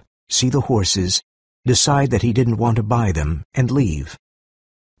drive up, see the horses, decide that he didn't want to buy them, and leave.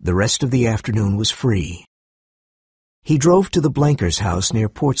 The rest of the afternoon was free. He drove to the Blankers' house near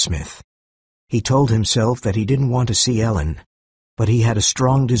Portsmouth. He told himself that he didn't want to see Ellen, but he had a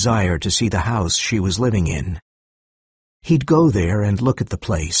strong desire to see the house she was living in. He'd go there and look at the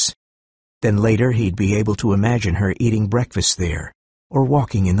place. Then later he'd be able to imagine her eating breakfast there, or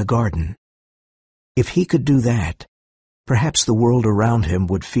walking in the garden. If he could do that, perhaps the world around him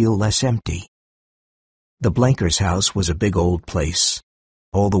would feel less empty. The Blankers' house was a big old place.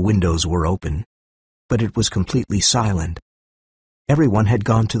 All the windows were open, but it was completely silent. Everyone had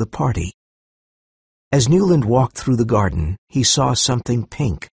gone to the party. As Newland walked through the garden, he saw something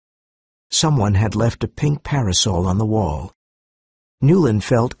pink. Someone had left a pink parasol on the wall. Newland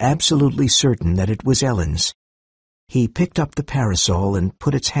felt absolutely certain that it was Ellen's. He picked up the parasol and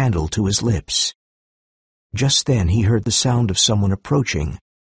put its handle to his lips. Just then he heard the sound of someone approaching,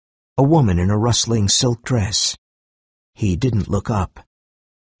 a woman in a rustling silk dress. He didn't look up.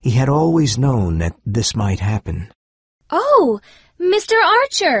 He had always known that this might happen. "Oh, Mr.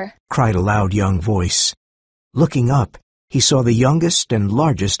 Archer!" cried a loud young voice. Looking up, he saw the youngest and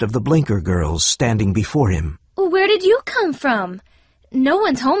largest of the Blinker girls standing before him. "Where did you come from? No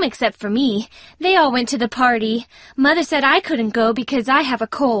one's home except for me. They all went to the party. Mother said I couldn't go because I have a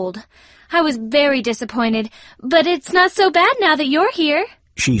cold. I was very disappointed, but it's not so bad now that you're here."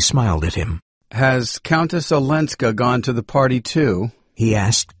 She smiled at him. Has Countess Olenska gone to the party too? He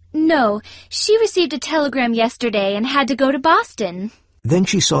asked. "No, she received a telegram yesterday and had to go to Boston." Then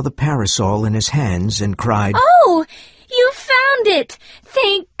she saw the parasol in his hands and cried, "Oh, you found it!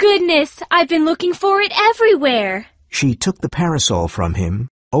 Thank goodness! I've been looking for it everywhere." She took the parasol from him,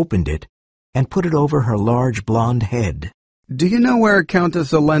 opened it, and put it over her large blonde head. Do you know where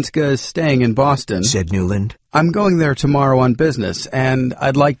Countess Olenska is staying in Boston? Said Newland. I'm going there tomorrow on business, and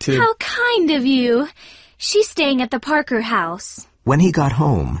I'd like to... How kind of you. She's staying at the Parker house. When he got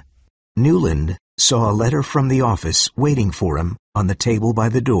home, Newland saw a letter from the office waiting for him on the table by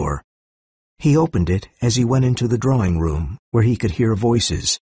the door. He opened it as he went into the drawing room, where he could hear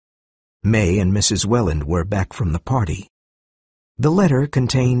voices. May and Mrs. Welland were back from the party. The letter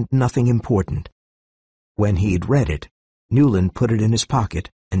contained nothing important. When he'd read it, Newland put it in his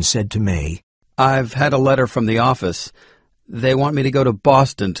pocket and said to May, I've had a letter from the office. They want me to go to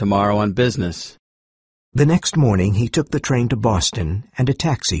Boston tomorrow on business. The next morning he took the train to Boston and a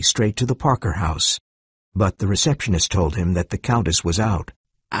taxi straight to the Parker house. But the receptionist told him that the Countess was out.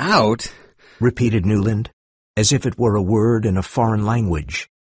 Out? Repeated Newland, as if it were a word in a foreign language.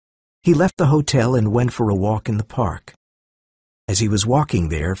 He left the hotel and went for a walk in the park. As he was walking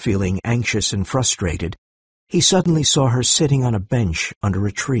there, feeling anxious and frustrated, he suddenly saw her sitting on a bench under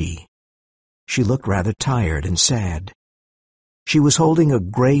a tree. She looked rather tired and sad. She was holding a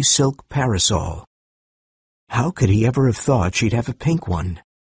gray silk parasol. How could he ever have thought she'd have a pink one?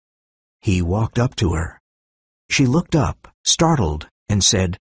 He walked up to her. She looked up, startled, and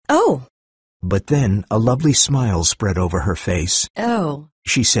said, "Oh." But then a lovely smile spread over her face. "Oh,"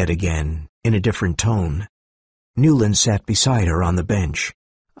 she said again, in a different tone. Newland sat beside her on the bench.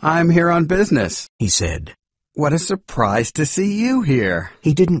 I'm here on business, he said. What a surprise to see you here.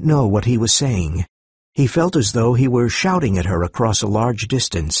 He didn't know what he was saying. He felt as though he were shouting at her across a large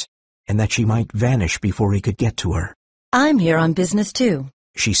distance, and that she might vanish before he could get to her. "I'm here on business, too,"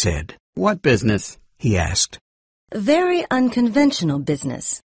 she said. What business? He asked. "Very unconventional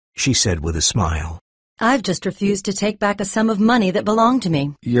business," she said with a smile. "I've just refused to take back a sum of money that belonged to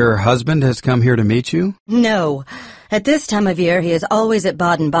me." Your husband has come here to meet you? "No. At this time of year, he is always at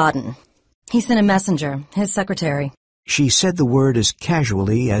Baden-Baden. He sent a messenger, his secretary." She said the word as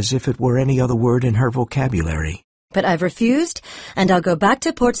casually as if it were any other word in her vocabulary. "But I've refused, and I'll go back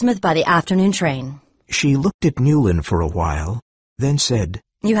to Portsmouth by the afternoon train." She looked at Newland for a while, then said,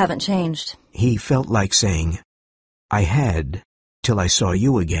 "You haven't changed." He felt like saying, I had, till I saw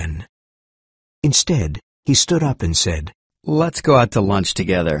you again. Instead, he stood up and said, Let's go out to lunch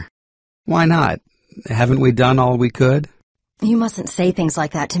together. Why not? Haven't we done all we could? "You mustn't say things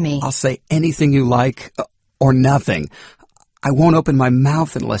like that to me." I'll say anything you like, or nothing. I won't open my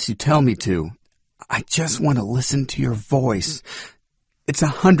mouth unless you tell me to. I just want to listen to your voice. It's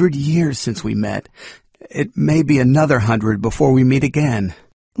 100 years since we met. It may be another 100 before we meet again.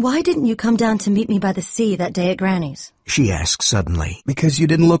 Why didn't you come down to meet me by the sea that day at Granny's? She asked suddenly. Because you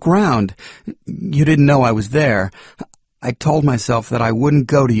didn't look round. You didn't know I was there. I told myself that I wouldn't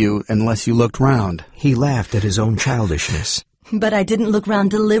go to you unless you looked round. He laughed at his own childishness. But I didn't look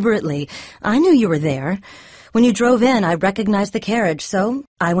round deliberately. I knew you were there. When you drove in, I recognized the carriage, so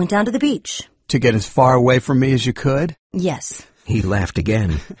I went down to the beach. To get as far away from me as you could? Yes. He laughed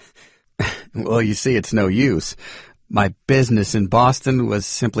again. Well, you see, it's no use. My business in Boston was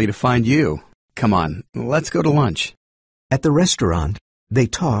simply to find you. Come on, let's go to lunch. At the restaurant, they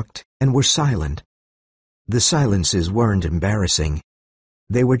talked and were silent. The silences weren't embarrassing.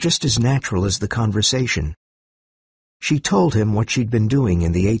 They were just as natural as the conversation. She told him what she'd been doing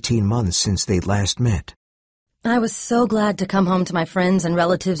in the 18 months since they'd last met. I was so glad to come home to my friends and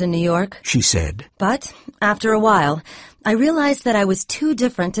relatives in New York, she said. But after a while, I realized that I was too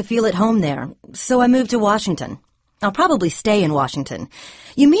different to feel at home there, so I moved to Washington. I'll probably stay in Washington.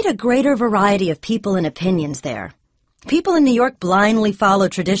 You meet a greater variety of people and opinions there. People in New York blindly follow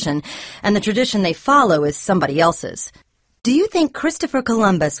tradition, and the tradition they follow is somebody else's. Do you think Christopher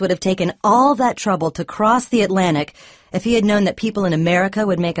Columbus would have taken all that trouble to cross the Atlantic if he had known that people in America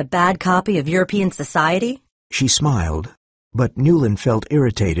would make a bad copy of European society? She smiled, but Newland felt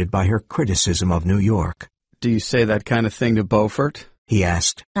irritated by her criticism of New York. Do you say that kind of thing to Beaufort? He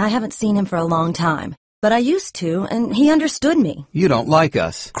asked. I haven't seen him for a long time, but I used to, and he understood me. You don't like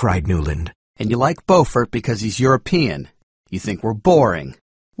us, cried Newland. And you like Beaufort because he's European. You think we're boring.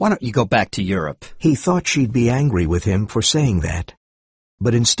 Why don't you go back to Europe? He thought she'd be angry with him for saying that.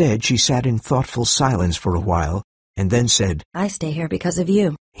 But instead she sat in thoughtful silence for a while, and then said, I stay here because of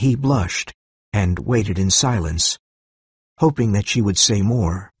you. He blushed and waited in silence, hoping that she would say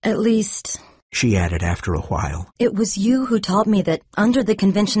more. At least, she added after a while, it was you who taught me that under the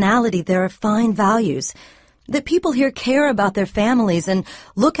conventionality there are fine values, that people here care about their families and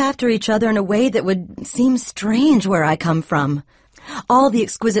look after each other in a way that would seem strange where I come from. All the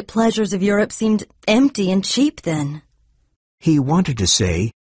exquisite pleasures of Europe seemed empty and cheap then. He wanted to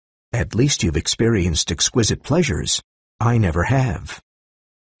say, at least you've experienced exquisite pleasures. I never have.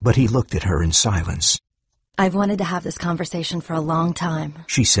 But he looked at her in silence. I've wanted to have this conversation for a long time,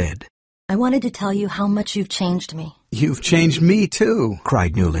 she said. I wanted to tell you how much you've changed me. You've changed me, too,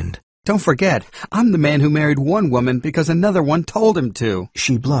 cried Newland. Don't forget, I'm the man who married one woman because another one told him to.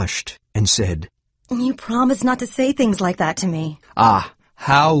 She blushed and said, You promised not to say things like that to me. Ah,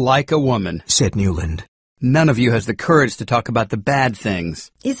 how like a woman, said Newland. None of you has the courage to talk about the bad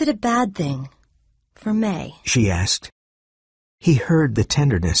things. Is it a bad thing? For May? She asked. He heard the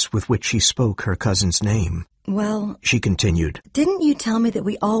tenderness with which she spoke her cousin's name. Well, she continued, didn't you tell me that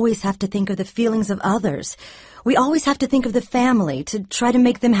we always have to think of the feelings of others? We always have to think of the family to try to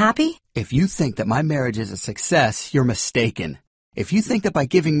make them happy? If you think that my marriage is a success, you're mistaken. If you think that by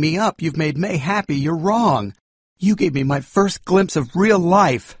giving me up you've made May happy, you're wrong. You gave me my first glimpse of real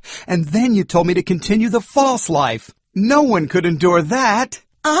life, and then you told me to continue the false life. No one could endure that.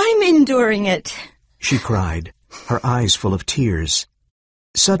 I'm enduring it, she cried, her eyes full of tears.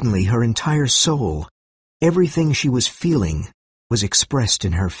 Suddenly her entire soul, everything she was feeling, was expressed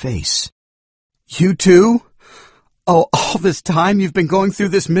in her face. You too? Oh, all this time you've been going through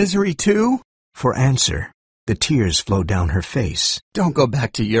this misery too? For answer, the tears flowed down her face. Don't go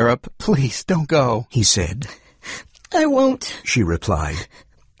back to Europe. Please, don't go, he said. I won't, she replied.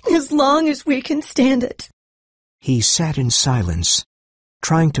 As long as we can stand it. He sat in silence,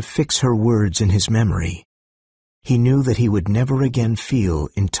 trying to fix her words in his memory. He knew that he would never again feel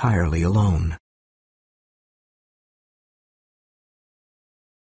entirely alone.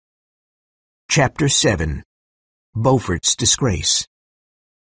 Chapter 7. Beaufort's Disgrace.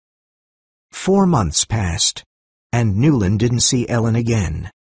 4 months passed, and Newland didn't see Ellen again.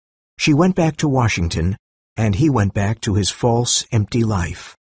 She went back to Washington, and he went back to his false, empty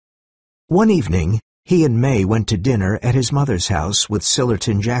life. One evening, he and May went to dinner at his mother's house with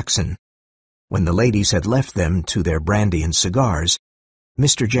Sillerton Jackson. When the ladies had left them to their brandy and cigars,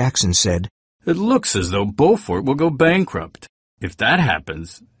 Mr. Jackson said, It looks as though Beaufort will go bankrupt. If that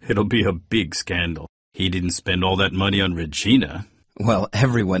happens, it'll be a big scandal. He didn't spend all that money on Regina. Well,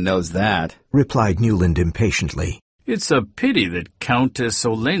 everyone knows that, replied Newland impatiently. It's a pity that Countess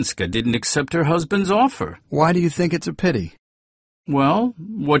Olenska didn't accept her husband's offer. Why do you think it's a pity? Well,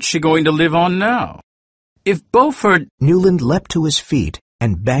 what's she going to live on now? If Beaufort... Newland leapt to his feet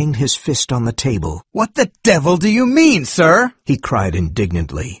and banged his fist on the table. What the devil do you mean, sir? He cried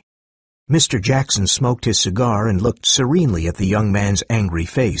indignantly. Mr. Jackson smoked his cigar and looked serenely at the young man's angry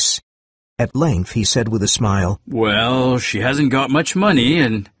face. At length he said with a smile, Well, she hasn't got much money,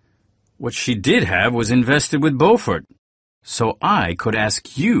 and what she did have was invested with Beaufort. So I could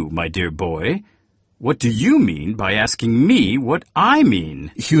ask you, my dear boy, what do you mean by asking me what I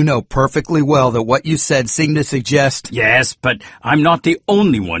mean? You know perfectly well that what you said seemed to suggest... Yes, but I'm not the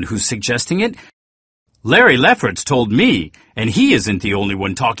only one who's suggesting it. Larry Lefferts told me, and he isn't the only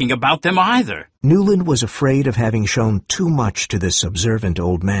one talking about them either. Newland was afraid of having shown too much to this observant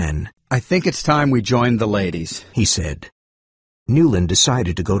old man. I think it's time we joined the ladies, he said. Newland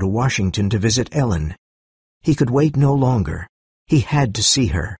decided to go to Washington to visit Ellen. He could wait no longer. He had to see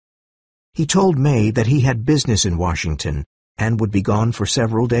her. He told May that he had business in Washington and would be gone for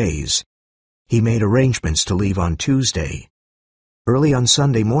several days. He made arrangements to leave on Tuesday. Early on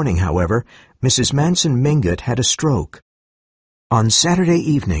Sunday morning, however, Mrs. Manson Mingott had a stroke. On Saturday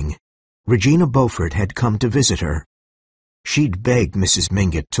evening, Regina Beaufort had come to visit her. She'd begged Mrs.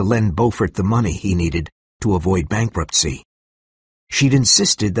 Mingott to lend Beaufort the money he needed to avoid bankruptcy. She'd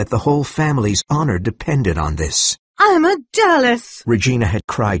insisted that the whole family's honor depended on this. I'm jealous, Regina had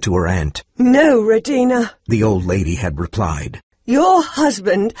cried to her aunt. No, Regina, the old lady had replied. Your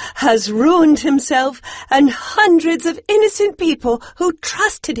husband has ruined himself and hundreds of innocent people who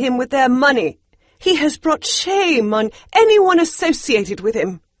trusted him with their money. He has brought shame on anyone associated with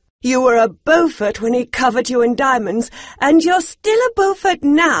him. You were a Beaufort when he covered you in diamonds, and you're still a Beaufort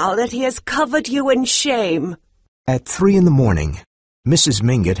now that he has covered you in shame. At 3 a.m, Mrs.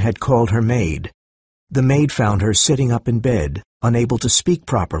 Mingott had called her maid. The maid found her sitting up in bed, unable to speak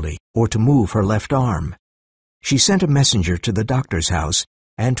properly or to move her left arm. She sent a messenger to the doctor's house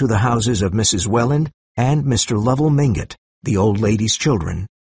and to the houses of Mrs. Welland and Mr. Lovell Mingott, the old lady's children.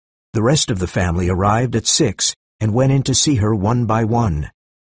 The rest of the family arrived at 6 and went in to see her one by one.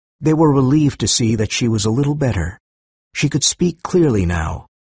 They were relieved to see that she was a little better. She could speak clearly now.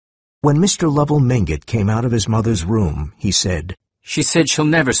 When Mr. Lovell Mingott came out of his mother's room, he said, She said she'll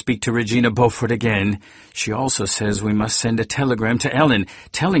never speak to Regina Beaufort again. She also says we must send a telegram to Ellen,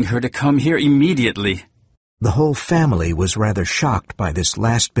 telling her to come here immediately. The whole family was rather shocked by this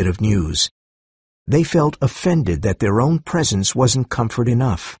last bit of news. They felt offended that their own presence wasn't comfort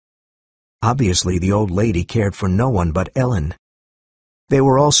enough. Obviously, the old lady cared for no one but Ellen. They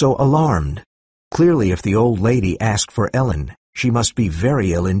were also alarmed. Clearly, if the old lady asked for Ellen, she must be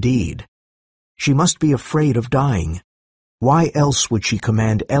very ill indeed. She must be afraid of dying. Why else would she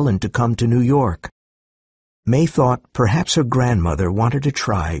command Ellen to come to New York? May thought perhaps her grandmother wanted to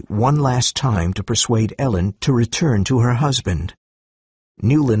try one last time to persuade Ellen to return to her husband.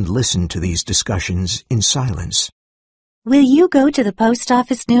 Newland listened to these discussions in silence. Will you go to the post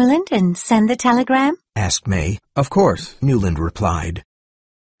office, Newland, and send the telegram? asked May. Of course, Newland replied.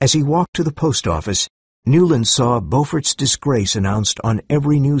 As he walked to the post office, Newland saw Beaufort's disgrace announced on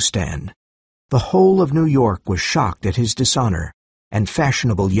every newsstand. The whole of New York was shocked at his dishonor, and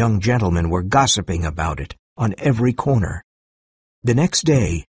fashionable young gentlemen were gossiping about it on every corner. The next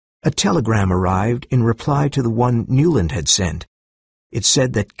day, a telegram arrived in reply to the one Newland had sent. It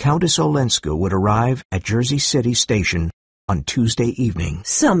said that Countess Olenska would arrive at Jersey City Station on Tuesday evening.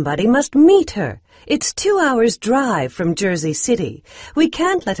 Somebody must meet her. It's 2 hours' drive from Jersey City. We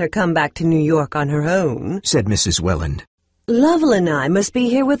can't let her come back to New York on her own, said Mrs. Welland. Lovell and I must be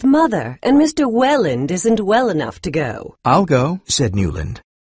here with Mother, and Mr. Welland isn't well enough to go. I'll go, said Newland.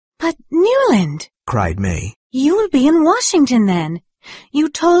 But, Newland, cried May. You'll be in Washington then. You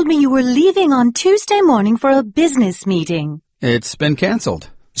told me you were leaving on Tuesday morning for a business meeting. It's been canceled,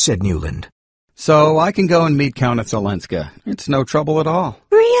 said Newland. So I can go and meet Countess Olenska. It's no trouble at all.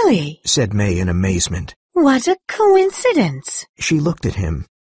 Really? said May in amazement. What a coincidence. She looked at him,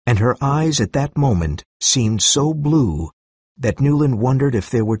 and her eyes at that moment seemed so blue that Newland wondered if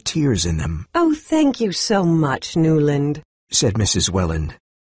there were tears in them. Oh, thank you so much, Newland, said Mrs. Welland,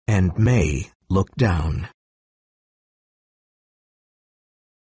 and May looked down.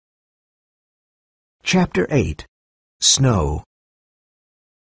 Chapter 8. Snow.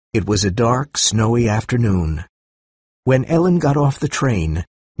 It was a dark, snowy afternoon. When Ellen got off the train,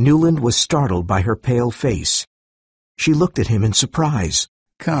 Newland was startled by her pale face. She looked at him in surprise.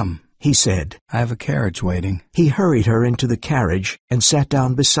 Come, he said. I have a carriage waiting. He hurried her into the carriage and sat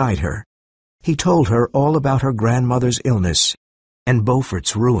down beside her. He told her all about her grandmother's illness and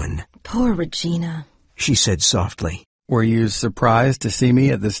Beaufort's ruin. Poor Regina, she said softly. Were you surprised to see me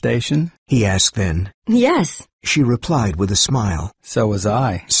at the station? He asked then. Yes. She replied with a smile. So was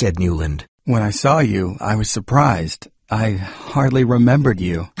I, said Newland. When I saw you, I was surprised. I hardly remembered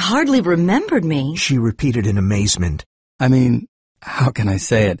you. Hardly remembered me? She repeated in amazement. I mean, how can I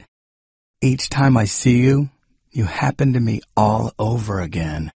say it? Each time I see you, you happen to me all over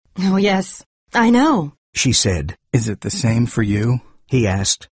again. Oh, yes, I know. she said. Is it the same for you? He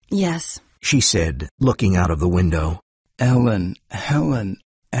asked. Yes. She said, looking out of the window. Ellen, Helen,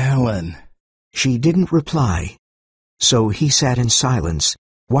 Ellen. She didn't reply, so he sat in silence,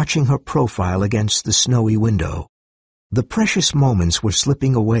 watching her profile against the snowy window. The precious moments were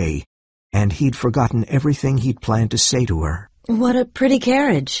slipping away, and he'd forgotten everything he'd planned to say to her. What a pretty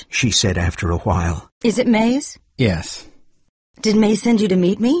carriage, she said after a while. Is it May's? Yes. Did May send you to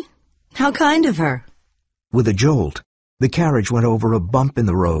meet me? How kind of her. With a jolt, the carriage went over a bump in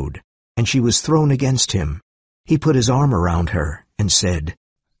the road, and she was thrown against him. He put his arm around her and said,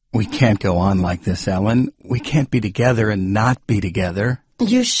 We can't go on like this, Ellen. We can't be together and not be together.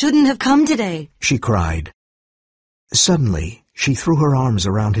 You shouldn't have come today, she cried. Suddenly, she threw her arms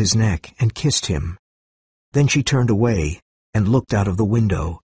around his neck and kissed him. Then she turned away and looked out of the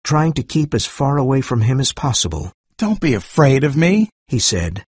window, trying to keep as far away from him as possible. Don't be afraid of me, he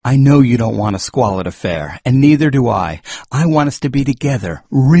said. I know you don't want a squalid affair, and neither do I. I want us to be together,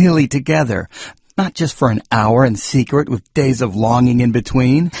 really together. Not just for an hour in secret with days of longing in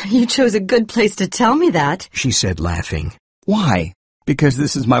between. You chose a good place to tell me that, she said, laughing. Why? Because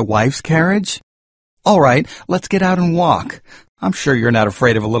this is my wife's carriage? All right, let's get out and walk. I'm sure you're not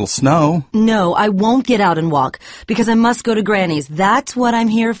afraid of a little snow. No, I won't get out and walk, because I must go to Granny's. That's what I'm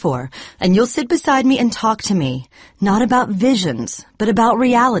here for. And you'll sit beside me and talk to me. Not about visions, but about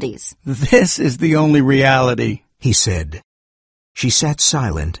realities. This is the only reality, he said. She sat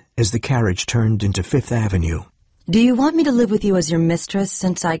silent as the carriage turned into Fifth Avenue. Do you want me to live with you as your mistress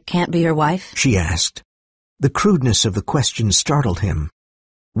since I can't be your wife? She asked. The crudeness of the question startled him.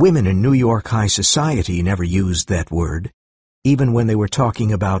 Women in New York high society never used that word, even when they were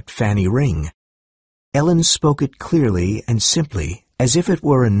talking about Fanny Ring. Ellen spoke it clearly and simply, as if it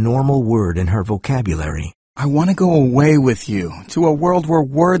were a normal word in her vocabulary. I want to go away with you to a world where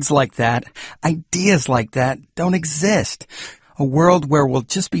words like that, ideas like that, don't exist. A world where we'll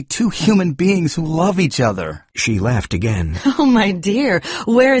just be two human beings who love each other. She laughed again. Oh, my dear,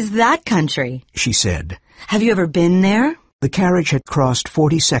 where is that country? She said. Have you ever been there? The carriage had crossed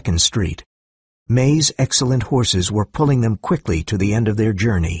 42nd Street. May's excellent horses were pulling them quickly to the end of their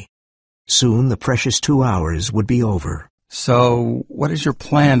journey. Soon the precious 2 hours would be over. So, what is your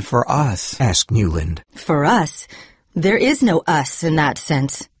plan for us? Asked Newland. For us? There is no us in that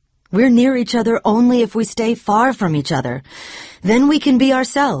sense. We're near each other only if we stay far from each other. Then we can be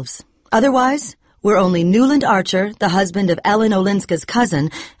ourselves. Otherwise, we're only Newland Archer, the husband of Ellen Olenska's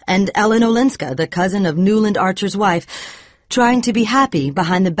cousin, and Ellen Olenska, the cousin of Newland Archer's wife, trying to be happy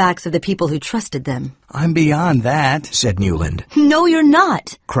behind the backs of the people who trusted them. I'm beyond that, said Newland. No, you're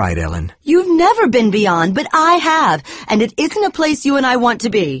not, cried Ellen. You've never been beyond, but I have, and it isn't a place you and I want to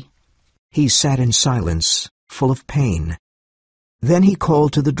be. He sat in silence, full of pain. Then he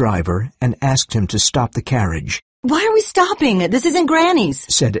called to the driver and asked him to stop the carriage. Why are we stopping? This isn't Granny's,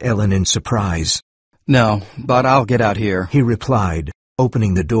 said Ellen in surprise. No, but I'll get out here, he replied,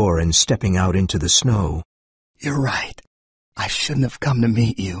 opening the door and stepping out into the snow. You're right. I shouldn't have come to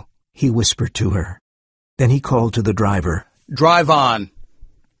meet you, he whispered to her. Then he called to the driver. Drive on.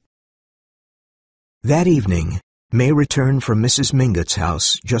 That evening, May returned from Mrs. Mingott's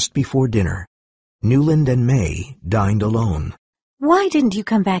house just before dinner. Newland and May dined alone. Why didn't you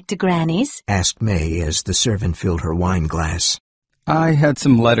come back to Granny's? Asked May as the servant filled her wine glass. I had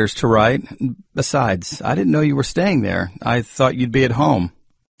some letters to write. Besides, I didn't know you were staying there. I thought you'd be at home.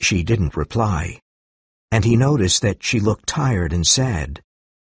 She didn't reply, and he noticed that she looked tired and sad.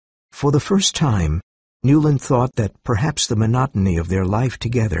 For the first time, Newland thought that perhaps the monotony of their life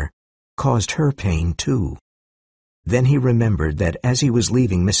together caused her pain too. Then he remembered that as he was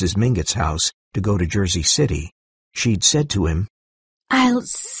leaving Mrs. Mingott's house to go to Jersey City, she'd said to him, I'll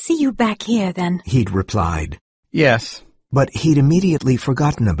see you back here, then. He'd replied. Yes. But he'd immediately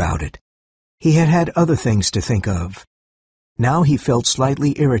forgotten about it. He had had other things to think of. Now he felt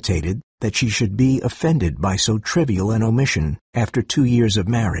slightly irritated that she should be offended by so trivial an omission after 2 years of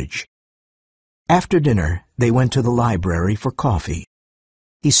marriage. After dinner, they went to the library for coffee.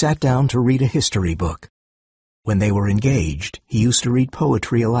 He sat down to read a history book. When they were engaged, he used to read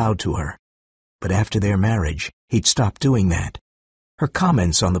poetry aloud to her. But after their marriage, he'd stopped doing that. Her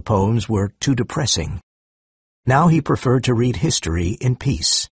comments on the poems were too depressing. Now he preferred to read history in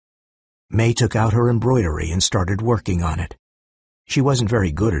peace. May took out her embroidery and started working on it. She wasn't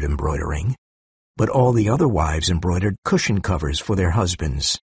very good at embroidering, but all the other wives embroidered cushion covers for their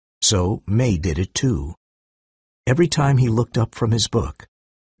husbands, so May did it too. Every time he looked up from his book,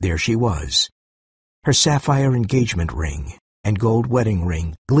 there she was. Her sapphire engagement ring and gold wedding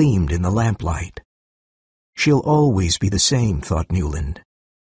ring gleamed in the lamplight. She'll always be the same, thought Newland.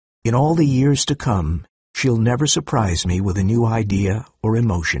 In all the years to come, she'll never surprise me with a new idea or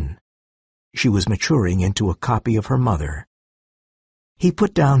emotion. She was maturing into a copy of her mother. He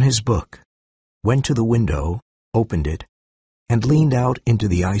put down his book, went to the window, opened it, and leaned out into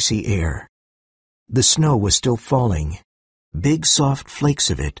the icy air. The snow was still falling. Big soft flakes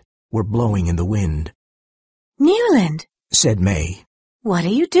of it were blowing in the wind. Newland, Said May. what are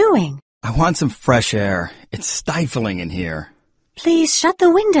you doing? I want some fresh air. It's stifling in here. Please shut the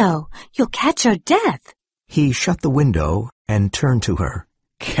window. You'll catch your death. He shut the window and turned to her.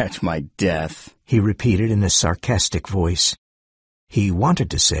 Catch my death. He repeated in a sarcastic voice. He wanted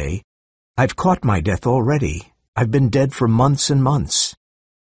to say, I've caught my death already. I've been dead for months and months.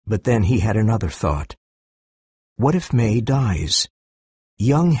 But then he had another thought. What if May dies?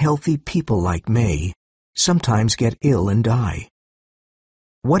 Young, healthy people like May sometimes get ill and die.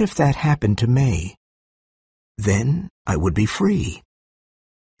 What if that happened to May? Then I would be free.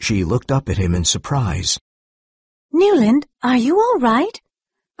 She looked up at him in surprise. Newland, are you all right?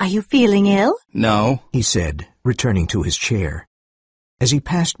 Are you feeling ill? No. He said, returning to his chair. As he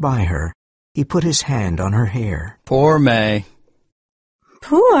passed by her, he put his hand on her hair. Poor May.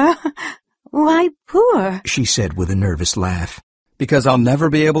 Poor? Why poor? She said with a nervous laugh. Because I'll never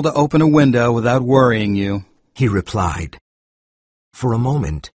be able to open a window without worrying you. He replied. For a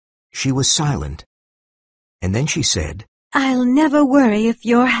moment, she was silent. And then she said, I'll never worry if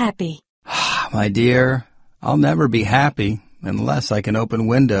you're happy. My dear, I'll never be happy unless I can open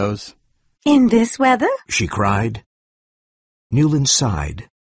windows. In this weather? She cried. Newland sighed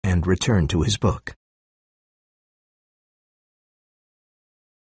and returned to his book.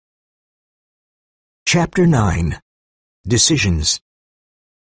 Chapter 9. Decisions.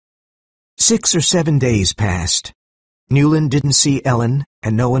 6 or 7 days passed. Newland didn't see Ellen,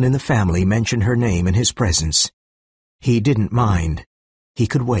 and no one in the family mentioned her name in his presence. He didn't mind. He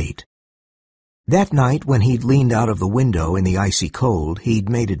could wait. That night, when he'd leaned out of the window in the icy cold, he'd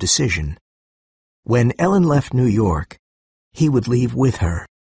made a decision. When Ellen left New York, he would leave with her.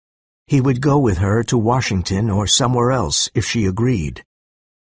 He would go with her to Washington or somewhere else if she agreed.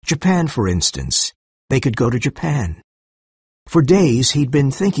 Japan, for instance. They could go to Japan. For days he'd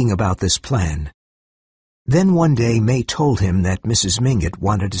been thinking about this plan. Then one day May told him that Mrs. Mingott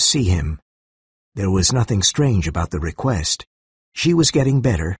wanted to see him. There was nothing strange about the request. She was getting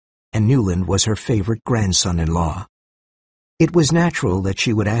better, and Newland was her favorite grandson-in-law. It was natural that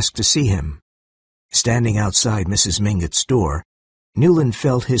she would ask to see him. Standing outside Mrs. Mingott's door, Newland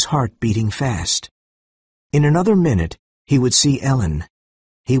felt his heart beating fast. In another minute, he would see Ellen.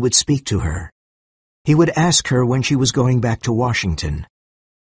 He would speak to her. He would ask her when she was going back to Washington.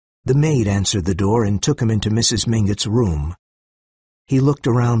 The maid answered the door and took him into Mrs. Mingott's room. He looked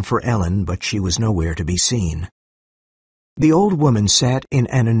around for Ellen, but she was nowhere to be seen. The old woman sat in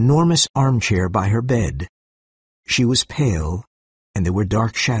an enormous armchair by her bed. She was pale, and there were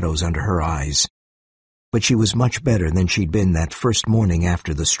dark shadows under her eyes. But she was much better than she'd been that first morning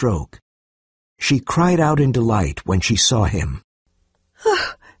after the stroke. She cried out in delight when she saw him.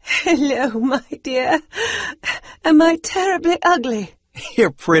 Oh, hello, my dear. Am I terribly ugly?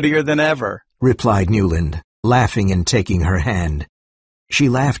 You're prettier than ever, replied Newland, laughing and taking her hand. She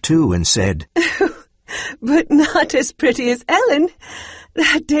laughed too and said, But not as pretty as Ellen.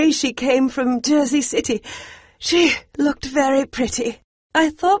 That day she came from Jersey City, she looked very pretty. I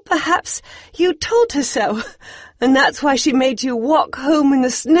thought perhaps you told her so, and that's why she made you walk home in the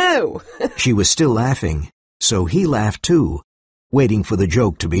snow. She was still laughing, so he laughed too, waiting for the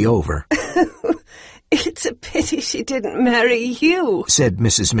joke to be over. It's a pity she didn't marry you, said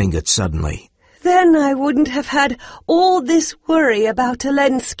Mrs. Mingott suddenly. Then I wouldn't have had all this worry about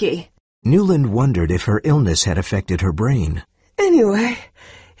Elensky. Newland wondered if her illness had affected her brain. Anyway,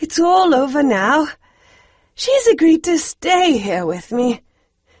 it's all over now. She's agreed to stay here with me.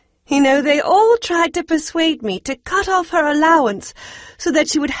 You know, they all tried to persuade me to cut off her allowance so that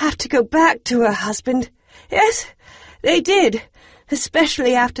she would have to go back to her husband. Yes, they did,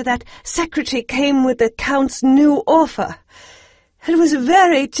 especially after that secretary came with the Count's new offer. It was a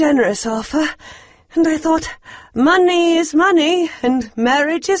very generous offer, and I thought, money is money, and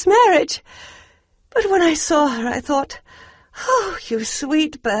marriage is marriage. But when I saw her, I thought, oh, you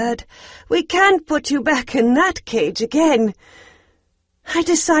sweet bird, we can't put you back in that cage again. I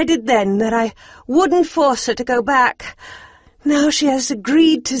decided then that I wouldn't force her to go back. Now she has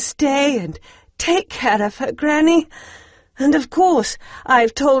agreed to stay and take care of her granny. And of course,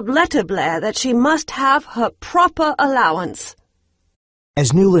 I've told Letterblair that she must have her proper allowance.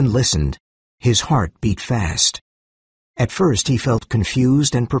 As Newland listened, his heart beat fast. At first he felt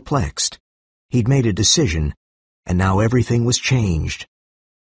confused and perplexed. He'd made a decision, and now everything was changed.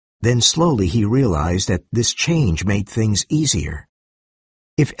 Then slowly he realized that this change made things easier.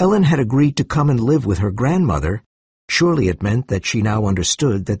 If Ellen had agreed to come and live with her grandmother, surely it meant that she now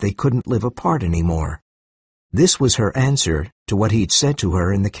understood that they couldn't live apart anymore. This was her answer to what he'd said to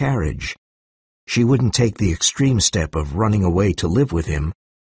her in the carriage. She wouldn't take the extreme step of running away to live with him,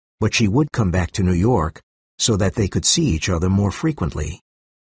 but she would come back to New York so that they could see each other more frequently.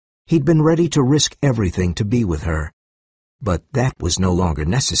 He'd been ready to risk everything to be with her, but that was no longer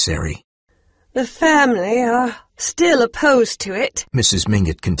necessary. The family are still opposed to it, Mrs.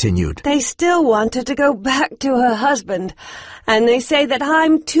 Mingott continued. They still want her to go back to her husband, and they say that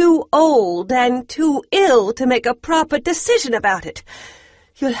I'm too old and too ill to make a proper decision about it.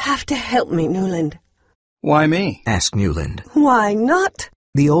 You'll have to help me, Newland. Why me? Asked Newland. Why not?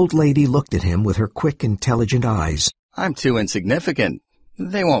 The old lady looked at him with her quick, intelligent eyes. I'm too insignificant.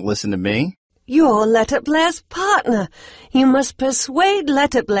 They won't listen to me. You're Letterblair's partner. You must persuade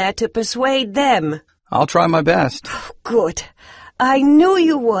Letterblair to persuade them. I'll try my best. Good. I knew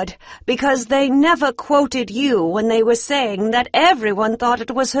you would, because they never quoted you when they were saying that everyone thought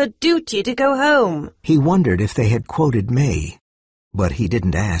it was her duty to go home. He wondered if they had quoted May, but he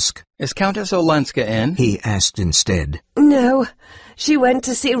didn't ask. Is Countess Olenska in? He asked instead. No, she went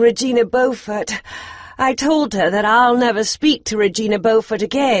to see Regina Beaufort. I told her that I'll never speak to Regina Beaufort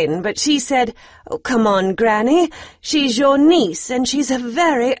again, but she said, "Oh, come on, Granny. She's your niece, and she's a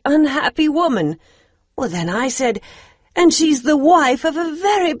very unhappy woman." Well, then I said, "And she's the wife of a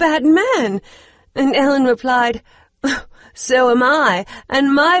very bad man." And Ellen replied, "So am I,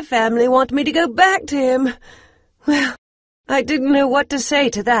 and my family want me to go back to him." Well, I didn't know what to say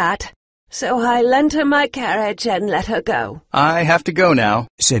to that, so I lent her my carriage and let her go. I have to go now,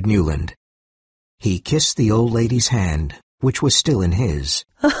 said Newland. He kissed the old lady's hand, which was still in his.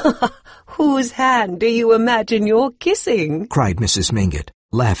 "Whose hand do you imagine you're kissing?" cried Mrs. Mingott,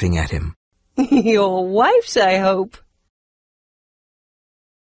 laughing at him. "Your wife's, I hope."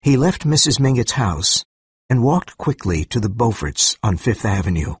 He left Mrs. Mingott's house and walked quickly to the Beauforts on Fifth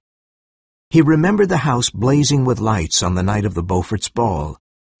Avenue. He remembered the house blazing with lights on the night of the Beauforts' ball,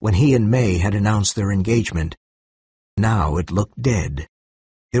 when he and May had announced their engagement. Now it looked dead.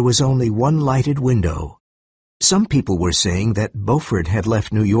 There was only one lighted window. Some people were saying that Beaufort had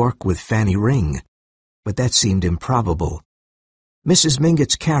left New York with Fanny Ring, but that seemed improbable. Mrs.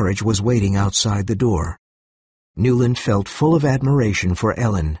 Mingott's carriage was waiting outside the door. Newland felt full of admiration for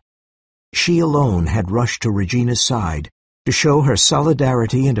Ellen. She alone had rushed to Regina's side to show her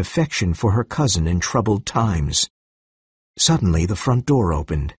solidarity and affection for her cousin in troubled times. Suddenly the front door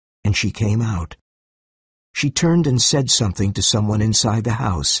opened, and she came out. She turned and said something to someone inside the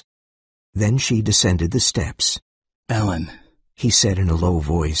house. Then she descended the steps. Ellen, he said in a low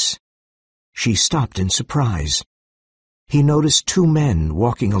voice. She stopped in surprise. He noticed two men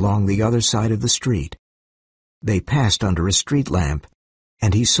walking along the other side of the street. They passed under a street lamp,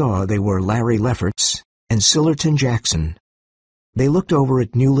 and he saw they were Larry Lefferts and Sillerton Jackson. They looked over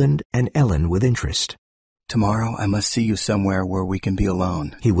at Newland and Ellen with interest. Tomorrow I must see you somewhere where we can be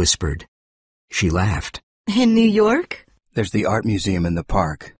alone, he whispered. She laughed. In New York? There's the art museum in the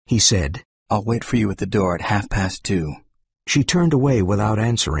park, he said. I'll wait for you at the door at 2:30. She turned away without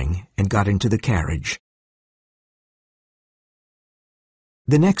answering and got into the carriage.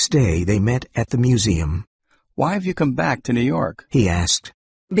 The next day they met at the museum. Why have you come back to New York? He asked.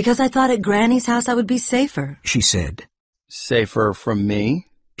 Because I thought at Granny's house I would be safer, she said. Safer from me?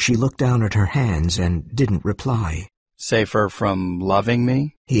 She looked down at her hands and didn't reply. Safer from loving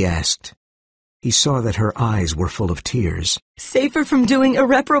me? He asked. He saw that her eyes were full of tears. Safer from doing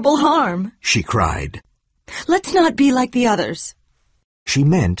irreparable harm, she cried. Let's not be like the others. She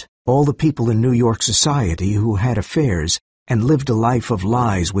meant all the people in New York society who had affairs and lived a life of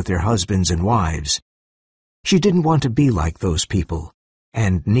lies with their husbands and wives. She didn't want to be like those people,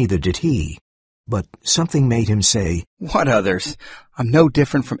 and neither did he. But something made him say, What others? I'm no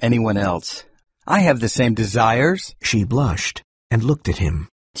different from anyone else. I have the same desires. She blushed and looked at him.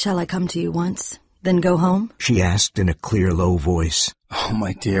 Shall I come to you once, then go home? She asked in a clear, low voice. Oh,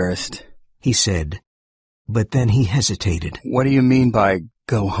 my dearest, he said. But then he hesitated. What do you mean by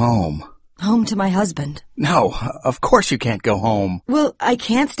go home? Home to my husband. No, of course you can't go home. Well, I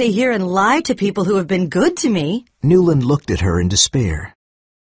can't stay here and lie to people who have been good to me. Newland looked at her in despair.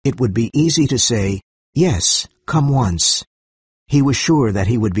 It would be easy to say, yes, come once. He was sure that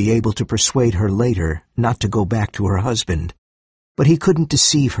he would be able to persuade her later not to go back to her husband. But he couldn't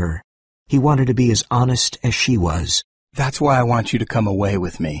deceive her. He wanted to be as honest as she was. That's why I want you to come away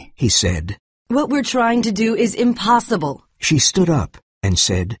with me, he said. What we're trying to do is impossible. She stood up and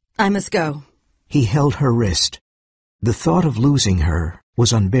said, I must go. He held her wrist. The thought of losing her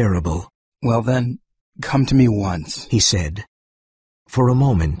was unbearable. Well then, come to me once, he said. For a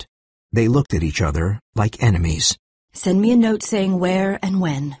moment, they looked at each other like enemies. Send me a note saying where and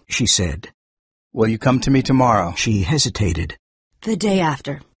when, she said. Will you come to me tomorrow? She hesitated. The day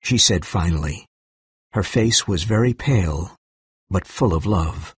after, she said finally. Her face was very pale, but full of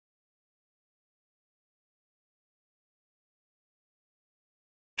love.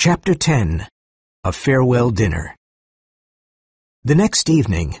 Chapter 10. A Farewell Dinner. The next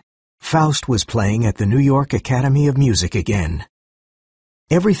evening, Faust was playing at the New York Academy of Music again.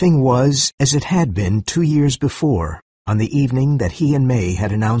 Everything was as it had been 2 years before, on the evening that he and May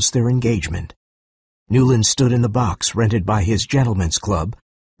had announced their engagement. Newland stood in the box rented by his gentlemen's club,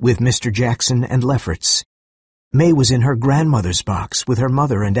 with Mr. Jackson and Lefferts. May was in her grandmother's box with her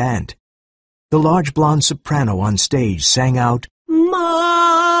mother and aunt. The large blonde soprano on stage sang out,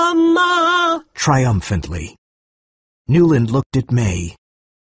 "Mama!" triumphantly. Newland looked at May.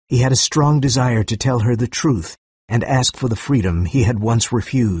 He had a strong desire to tell her the truth and ask for the freedom he had once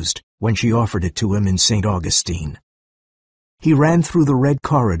refused when she offered it to him in St. Augustine. He ran through the red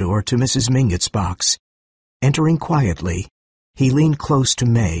corridor to Mrs. Mingott's box. Entering quietly, he leaned close to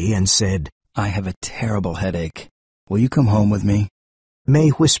May and said, I have a terrible headache. Will you come home with me? May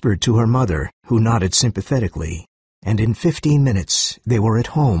whispered to her mother, who nodded sympathetically, and in 15 minutes they were at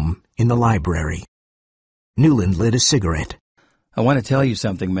home in the library. Newland lit a cigarette. I want to tell you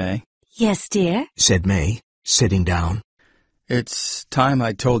something, May, Yes, dear? said May, sitting down. It's time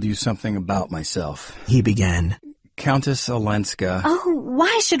I told you something about myself. He began. Countess Olenska. Oh,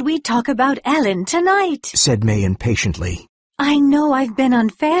 why should we talk about Ellen tonight? Said May impatiently. I know I've been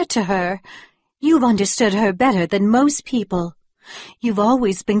unfair to her. You've understood her better than most people. You've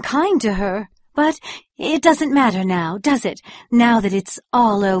always been kind to her. But it doesn't matter now, does it? Now that it's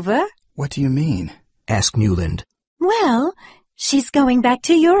all over? What do you mean? Asked Newland. Well, she's going back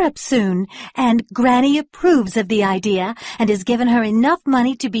to Europe soon, and Granny approves of the idea and has given her enough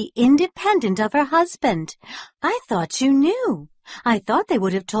money to be independent of her husband. I thought you knew. I thought they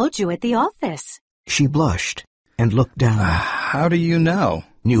would have told you at the office. She blushed and looked down. How do you know?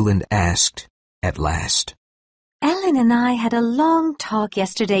 Newland asked, at last. Ellen and I had a long talk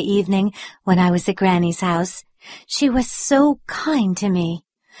yesterday evening when I was at Granny's house. She was so kind to me.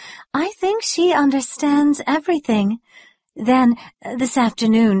 I think she understands everything. Then, this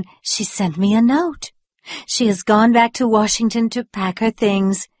afternoon, she sent me a note. She has gone back to Washington to pack her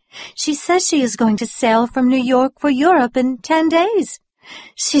things. She says she is going to sail from New York for Europe in 10 days.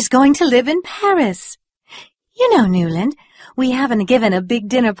 She's going to live in Paris. You know, Newland, we haven't given a big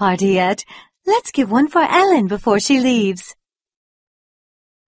dinner party yet. Let's give one for Ellen before she leaves.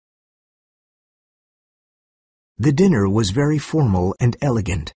 The dinner was very formal and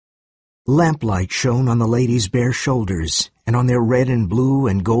elegant. Lamplight shone on the ladies' bare shoulders and on their red and blue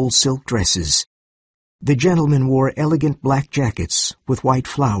and gold silk dresses. The gentlemen wore elegant black jackets with white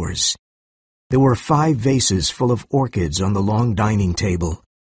flowers. There were 5 vases full of orchids on the long dining table.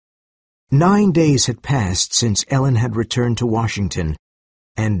 9 days had passed since Ellen had returned to Washington,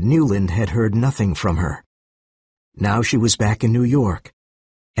 and Newland had heard nothing from her. Now she was back in New York,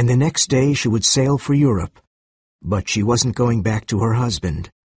 and the next day she would sail for Europe, but she wasn't going back to her husband.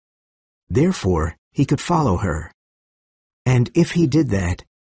 Therefore, he could follow her. And if he did that,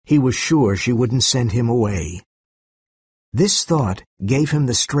 he was sure she wouldn't send him away. This thought gave him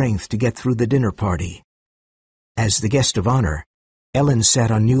the strength to get through the dinner party. As the guest of honor, Ellen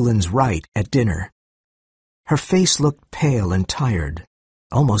sat on Newland's right at dinner. Her face looked pale and tired,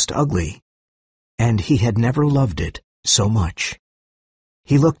 almost ugly, and he had never loved it so much.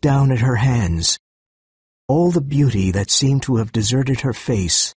 He looked down at her hands. All the beauty that seemed to have deserted her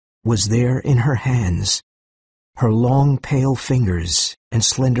face was there in her hands, her long pale fingers and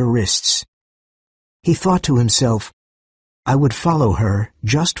slender wrists. He thought to himself, I would follow her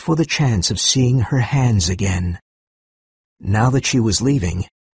just for the chance of seeing her hands again. Now that she was leaving,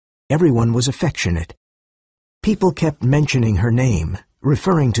 everyone was affectionate. People kept mentioning her name,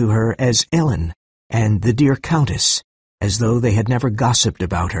 referring to her as Ellen and the dear Countess, as though they had never gossiped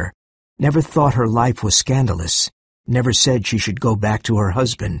about her, never thought her life was scandalous, never said she should go back to her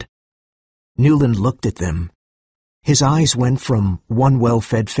husband. Newland looked at them. His eyes went from one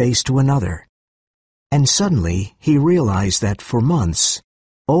well-fed face to another. And suddenly he realized that for months,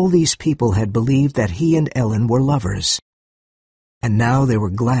 all these people had believed that he and Ellen were lovers. And now they were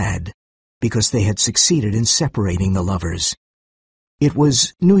glad, because they had succeeded in separating the lovers. It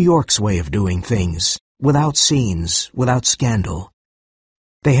was New York's way of doing things, without scenes, without scandal.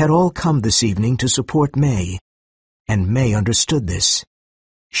 They had all come this evening to support May, and May understood this.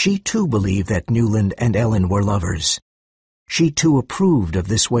 She too believed that Newland and Ellen were lovers. She too approved of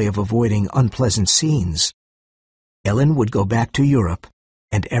this way of avoiding unpleasant scenes. Ellen would go back to Europe,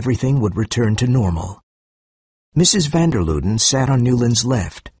 and everything would return to normal. Mrs. Vanderluden sat on Newland's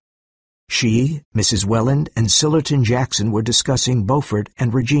left. She, Mrs. Welland, and Sillerton Jackson were discussing Beaufort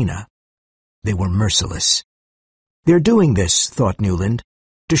and Regina. They were merciless. "They're doing this," thought Newland,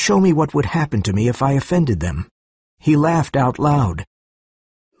 "to show me what would happen to me if I offended them." He laughed out loud.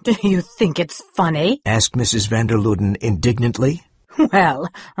 Do you think it's funny? Asked Mrs. Vanderluden indignantly. Well,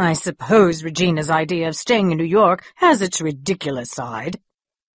 I suppose Regina's idea of staying in New York has its ridiculous side.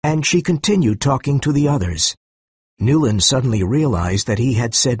 And she continued talking to the others. Newland suddenly realized that he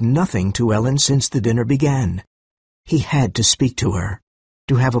had said nothing to Ellen since the dinner began. He had to speak to her,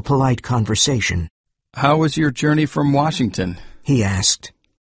 to have a polite conversation. "How was your journey from Washington?" he asked.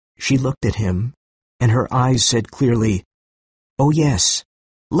 She looked at him, and her eyes said clearly, "Oh yes,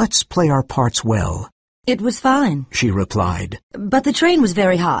 let's play our parts well." It was fine, she replied. but the train was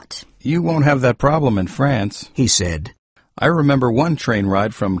very hot. "You won't have that problem in France," he said. "I remember one train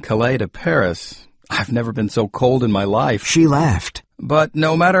ride from Calais to Paris. I've never been so cold in my life." She laughed. "But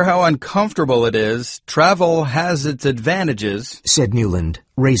no matter how uncomfortable it is, travel has its advantages," said Newland,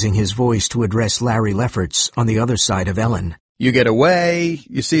 raising his voice to address Larry Lefferts on the other side of Ellen. "You get away,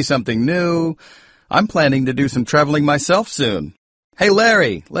 you see something new. I'm planning to do some traveling myself soon. Hey,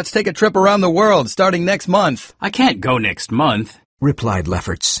 Larry, let's take a trip around the world starting next month." I can't go next month. Replied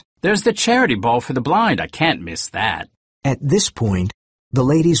Lefferts. There's the charity ball for the blind. I can't miss that. At this point, the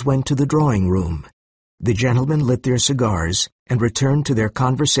ladies went to the drawing room. The gentlemen lit their cigars and returned to their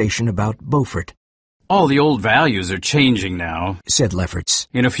conversation about Beaufort. All the old values are changing now, said Lefferts.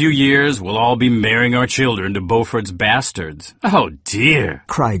 In a few years, we'll all be marrying our children to Beaufort's bastards. Oh, dear,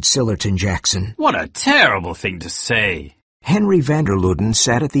 cried Sillerton Jackson. What a terrible thing to say. Henry Vanderluden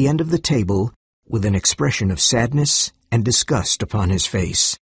sat at the end of the table with an expression of sadness and disgust upon his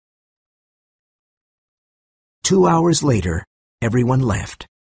face. 2 hours later, everyone left.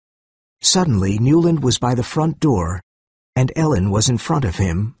 Suddenly, Newland was by the front door, and Ellen was in front of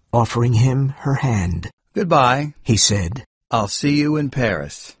him, offering him her hand. "Goodbye," he said. "I'll see you in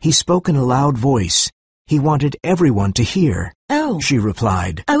Paris." He spoke in a loud voice. He wanted everyone to hear. Oh, she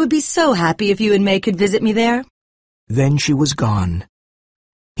replied. I would be so happy if you and May could visit me there. Then she was gone.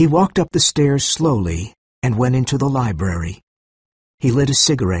 He walked up the stairs slowly and went into the library. He lit a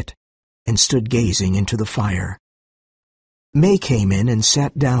cigarette and stood gazing into the fire. May came in and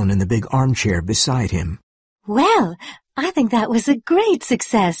sat down in the big armchair beside him. Well, I think that was a great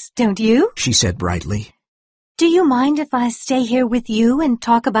success, don't you? She said brightly. Do you mind if I stay here with you and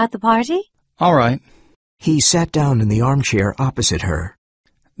talk about the party? "All right." He sat down in the armchair opposite her.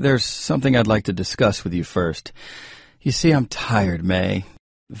 "There's something I'd like to discuss with you first. You see, I'm tired, May.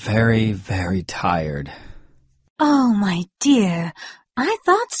 Very, very tired." Oh, my dear, I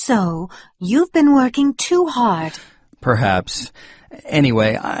thought so. You've been working too hard. "Perhaps.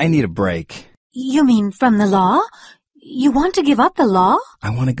 Anyway, I need a break." You mean from the law? You want to give up the law?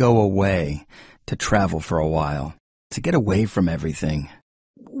 "I want to go away, to travel for a while, to get away from everything."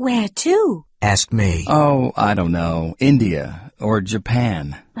 Where to? Asked May. "Oh, I don't know. India or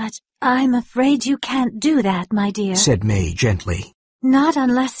Japan." But I'm afraid you can't do that, my dear. Said May gently. Not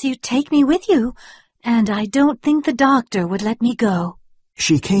unless you take me with you, and I don't think the doctor would let me go.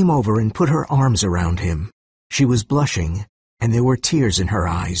 She came over and put her arms around him. She was blushing, and there were tears in her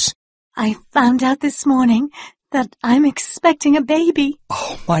eyes. I found out this morning that I'm expecting a baby.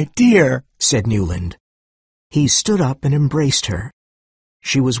 "Oh, my dear," said Newland. He stood up and embraced her.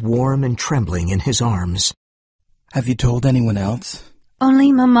 She was warm and trembling in his arms. "Have you told anyone else?"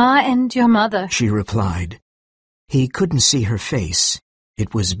 Only Mama and your mother. She replied. He couldn't see her face.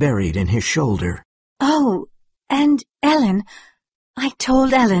 It was buried in his shoulder. Oh, and Ellen. I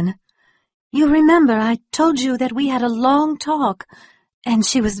told Ellen. You remember I told you that we had a long talk, and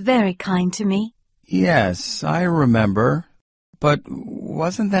she was very kind to me. "Yes, I remember. But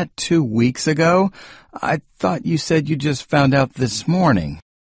wasn't that 2 weeks ago? I thought you said you just found out this morning."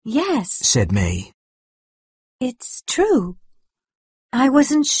 Yes, said May. It's true. I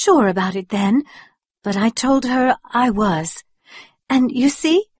wasn't sure about it then, but I told her I was. And you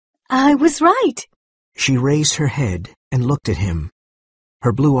see, I was right. She raised her head and looked at him,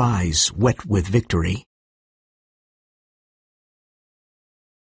 her blue eyes wet with victory.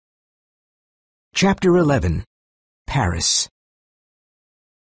 Chapter 11. Paris.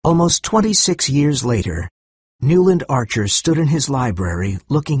 Almost 26 years later, Newland Archer stood in his library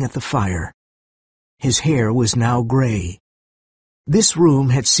looking at the fire. His hair was now gray. This room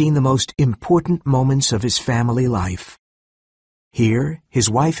had seen the most important moments of his family life. Here, his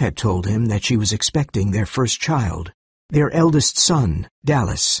wife had told him that she was expecting their first child. their eldest son,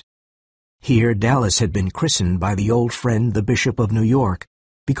 Dallas. Here Dallas had been christened by the old friend, the Bishop of New York,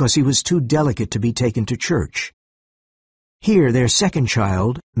 because he was too delicate to be taken to church. Here their second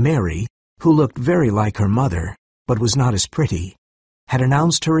child, Mary, who looked very like her mother, but was not as pretty, had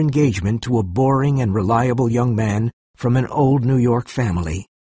announced her engagement to a boring and reliable young man from an old New York family.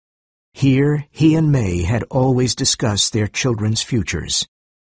 Here he and May had always discussed their children's futures.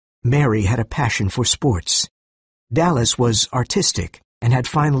 Mary had a passion for sports. Dallas was artistic and had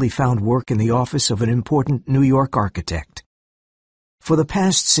finally found work in the office of an important New York architect. For the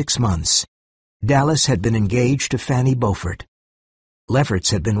past 6 months, Dallas had been engaged to Fanny Beaufort.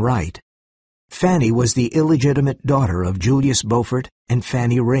 Lefferts had been right. Fanny was the illegitimate daughter of Julius Beaufort and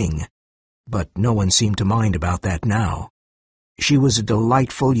Fanny Ring, but no one seemed to mind about that now. She was a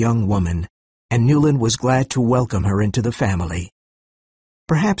delightful young woman, and Newland was glad to welcome her into the family.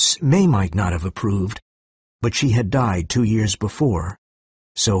 Perhaps May might not have approved, but she had died 2 years before,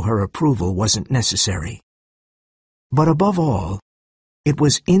 so her approval wasn't necessary. But above all, it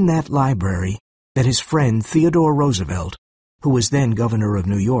was in that library that his friend Theodore Roosevelt, who was then governor of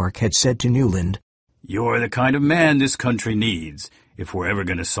New York, had said to Newland, "You're the kind of man this country needs, if we're ever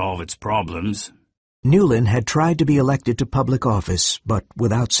going to solve its problems." Newland had tried to be elected to public office, but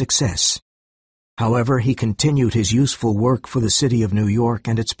without success. However, he continued his useful work for the city of New York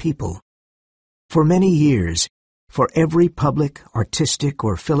and its people. For many years, for every public, artistic,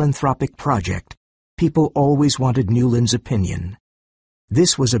 or philanthropic project, people always wanted Newland's opinion.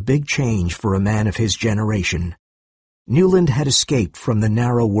 This was a big change for a man of his generation. Newland had escaped from the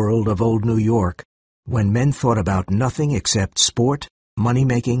narrow world of old New York, when men thought about nothing except sport,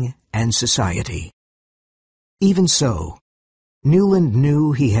 money-making, and society. Even so, Newland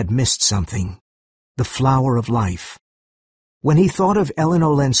knew he had missed something, the flower of life. When he thought of Ellen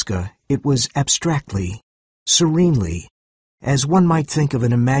Olenska, it was abstractly, serenely, as one might think of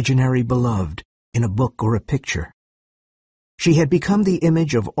an imaginary beloved in a book or a picture. She had become the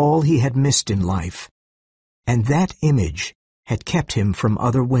image of all he had missed in life, and that image had kept him from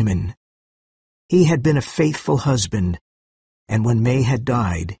other women. He had been a faithful husband, and when May had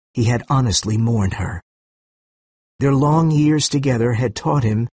died, he had honestly mourned her. Their long years together had taught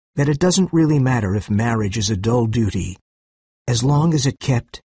him that it doesn't really matter if marriage is a dull duty, as long as it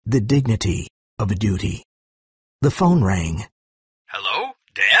kept the dignity of a duty. The phone rang. "Hello,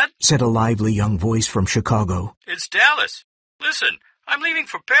 Dad?" said a lively young voice from Chicago. "It's Dallas. Listen, I'm leaving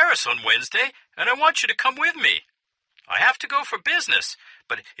for Paris on Wednesday, and I want you to come with me. I have to go for business,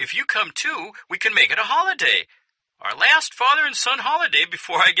 but if you come too, we can make it a holiday. Our last father and son holiday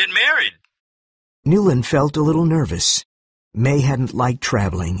before I get married." Newland felt a little nervous. May hadn't liked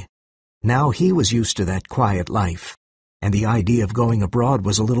traveling. Now he was used to that quiet life, and the idea of going abroad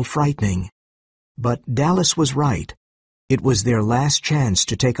was a little frightening. But Dallas was right. It was their last chance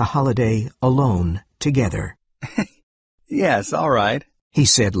to take a holiday alone, together. Yes, all right, he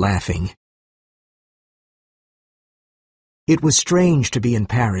said, laughing. It was strange to be in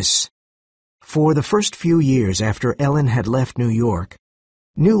Paris. For the first few years after Ellen had left New York,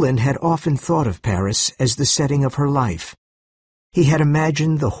 Newland had often thought of Paris as the setting of her life. He had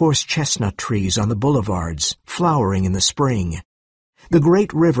imagined the horse-chestnut trees on the boulevards, flowering in the spring, the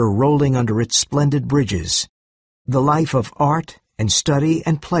great river rolling under its splendid bridges, the life of art and study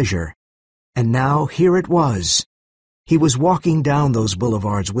and pleasure. And now here it was. He was walking down those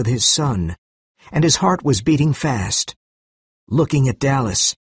boulevards with his son, and his heart was beating fast. Looking at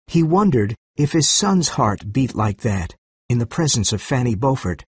Dallas, he wondered if his son's heart beat like that in the presence of Fanny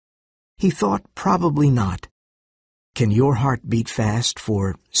Beaufort. He thought probably not. Can your heart beat fast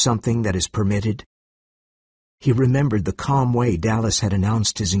for something that is permitted? He remembered the calm way Dallas had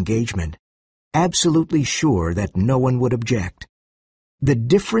announced his engagement, absolutely sure that no one would object. The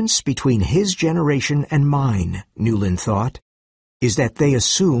difference between his generation and mine, Newland thought, is that they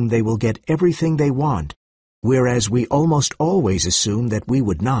assume they will get everything they want, whereas we almost always assume that we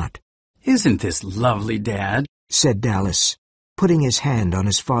would not. "Isn't this lovely, Dad?" said Dallas, putting his hand on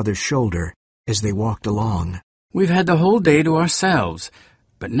his father's shoulder as they walked along. "We've had the whole day to ourselves,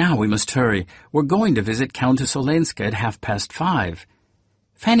 but now we must hurry. We're going to visit Countess Olenska at 5:30.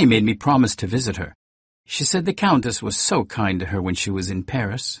 Fanny made me promise to visit her. She said the Countess was so kind to her when she was in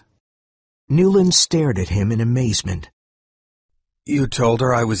Paris." Newland stared at him in amazement. You told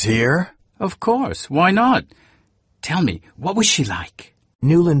her I was here? "Of course. Why not? Tell me, what was she like?"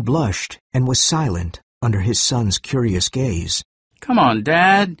 Newland blushed and was silent under his son's curious gaze. "Come on,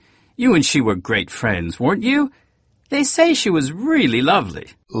 Dad. You and she were great friends, weren't you? They say she was really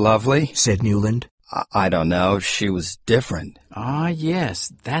lovely." Lovely? said Newland. I don't know. She was different. Ah,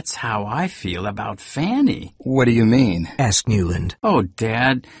 yes, that's how I feel about Fanny. What do you mean? asked Newland. Oh,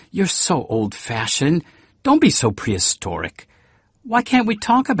 Dad, you're so old-fashioned. Don't be so prehistoric. Why can't we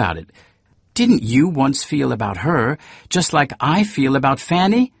talk about it? Didn't you once feel about her just like I feel about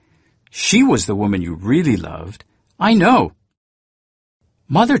Fanny? She was the woman you really loved. I know.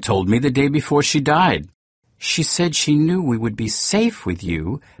 Mother told me the day before she died. She said she knew we would be safe with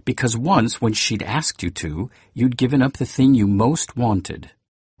you because once, when she'd asked you to, you'd given up the thing you most wanted.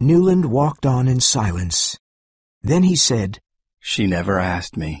 Newland walked on in silence. Then he said, She never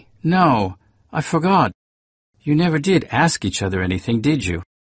asked me. No, I forgot. You never did ask each other anything, did you?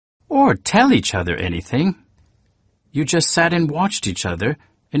 Or tell each other anything. You just sat and watched each other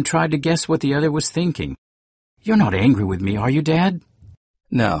and tried to guess what the other was thinking. You're not angry with me, are you, Dad?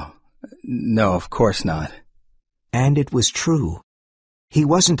 No, of course not. And it was true. He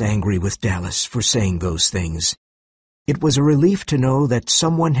wasn't angry with Dallas for saying those things. It was a relief to know that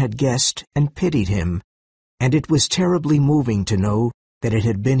someone had guessed and pitied him, and it was terribly moving to know that it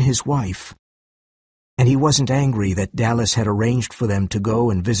had been his wife. And he wasn't angry that Dallas had arranged for them to go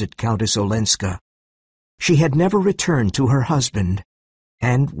and visit Countess Olenska. She had never returned to her husband,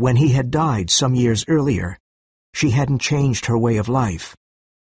 and when he had died some years earlier, she hadn't changed her way of life.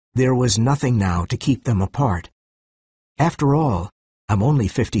 There was nothing now to keep them apart. After all, I'm only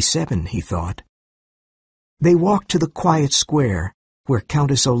 57, he thought. They walked to the quiet square where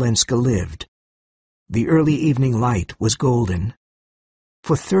Countess Olenska lived. The early evening light was golden.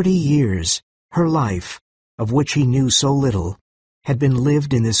 For 30 years, her life, of which he knew so little, had been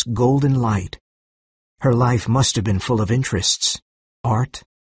lived in this golden light. Her life must have been full of interests, art,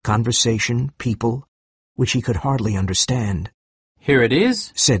 conversation, people, which he could hardly understand. Here it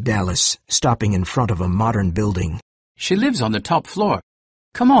is, said Dallas, stopping in front of a modern building. She lives on the top floor.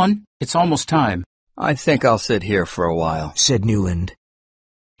 Come on, it's almost time. I think I'll sit here for a while, said Newland.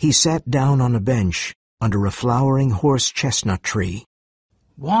 He sat down on a bench under a flowering horse-chestnut tree.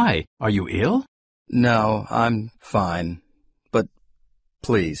 Why? Are you ill? No, I'm fine. But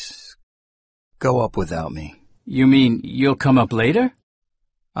please, go up without me. You mean you'll come up later?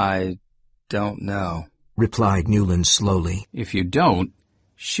 I don't know, replied Newland slowly. If you don't,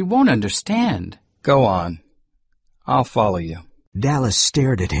 she won't understand. Go on. I'll follow you. Dallas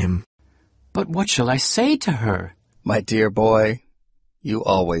stared at him. But what shall I say to her? My dear boy, you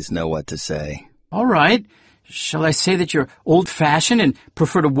always know what to say. All right. Shall I say that you're old-fashioned and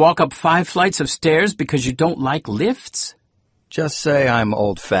prefer to walk up 5 flights of stairs because you don't like lifts? Just say I'm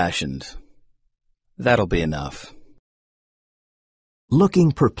old-fashioned. That'll be enough.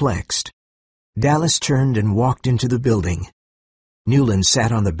 Looking perplexed, Dallas turned and walked into the building. Newland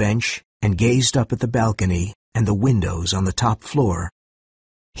sat on the bench and gazed up at the balcony and the windows on the top floor.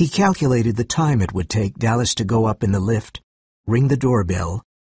 He calculated the time it would take Dallas to go up in the lift, ring the doorbell,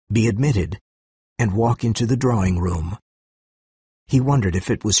 be admitted, and walk into the drawing room. He wondered if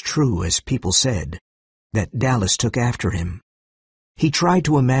it was true, as people said, that Dallas took after him. He tried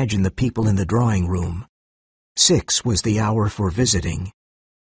to imagine the people in the drawing room. 6 was the hour for visiting.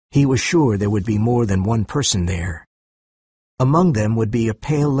 He was sure there would be more than one person there. Among them would be a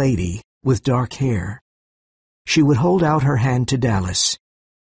pale lady with dark hair. She would hold out her hand to Dallas.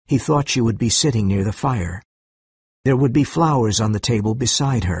 He thought she would be sitting near the fire. There would be flowers on the table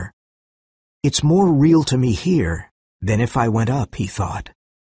beside her. It's more real to me here than if I went up, he thought.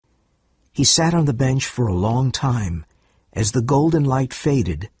 He sat on the bench for a long time as the golden light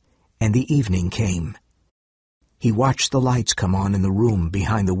faded and the evening came. He watched the lights come on in the room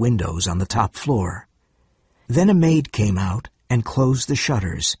behind the windows on the top floor. Then a maid came out and closed the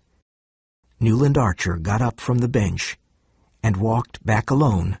shutters. Newland Archer got up from the bench and walked back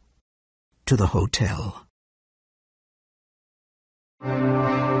alone to the hotel.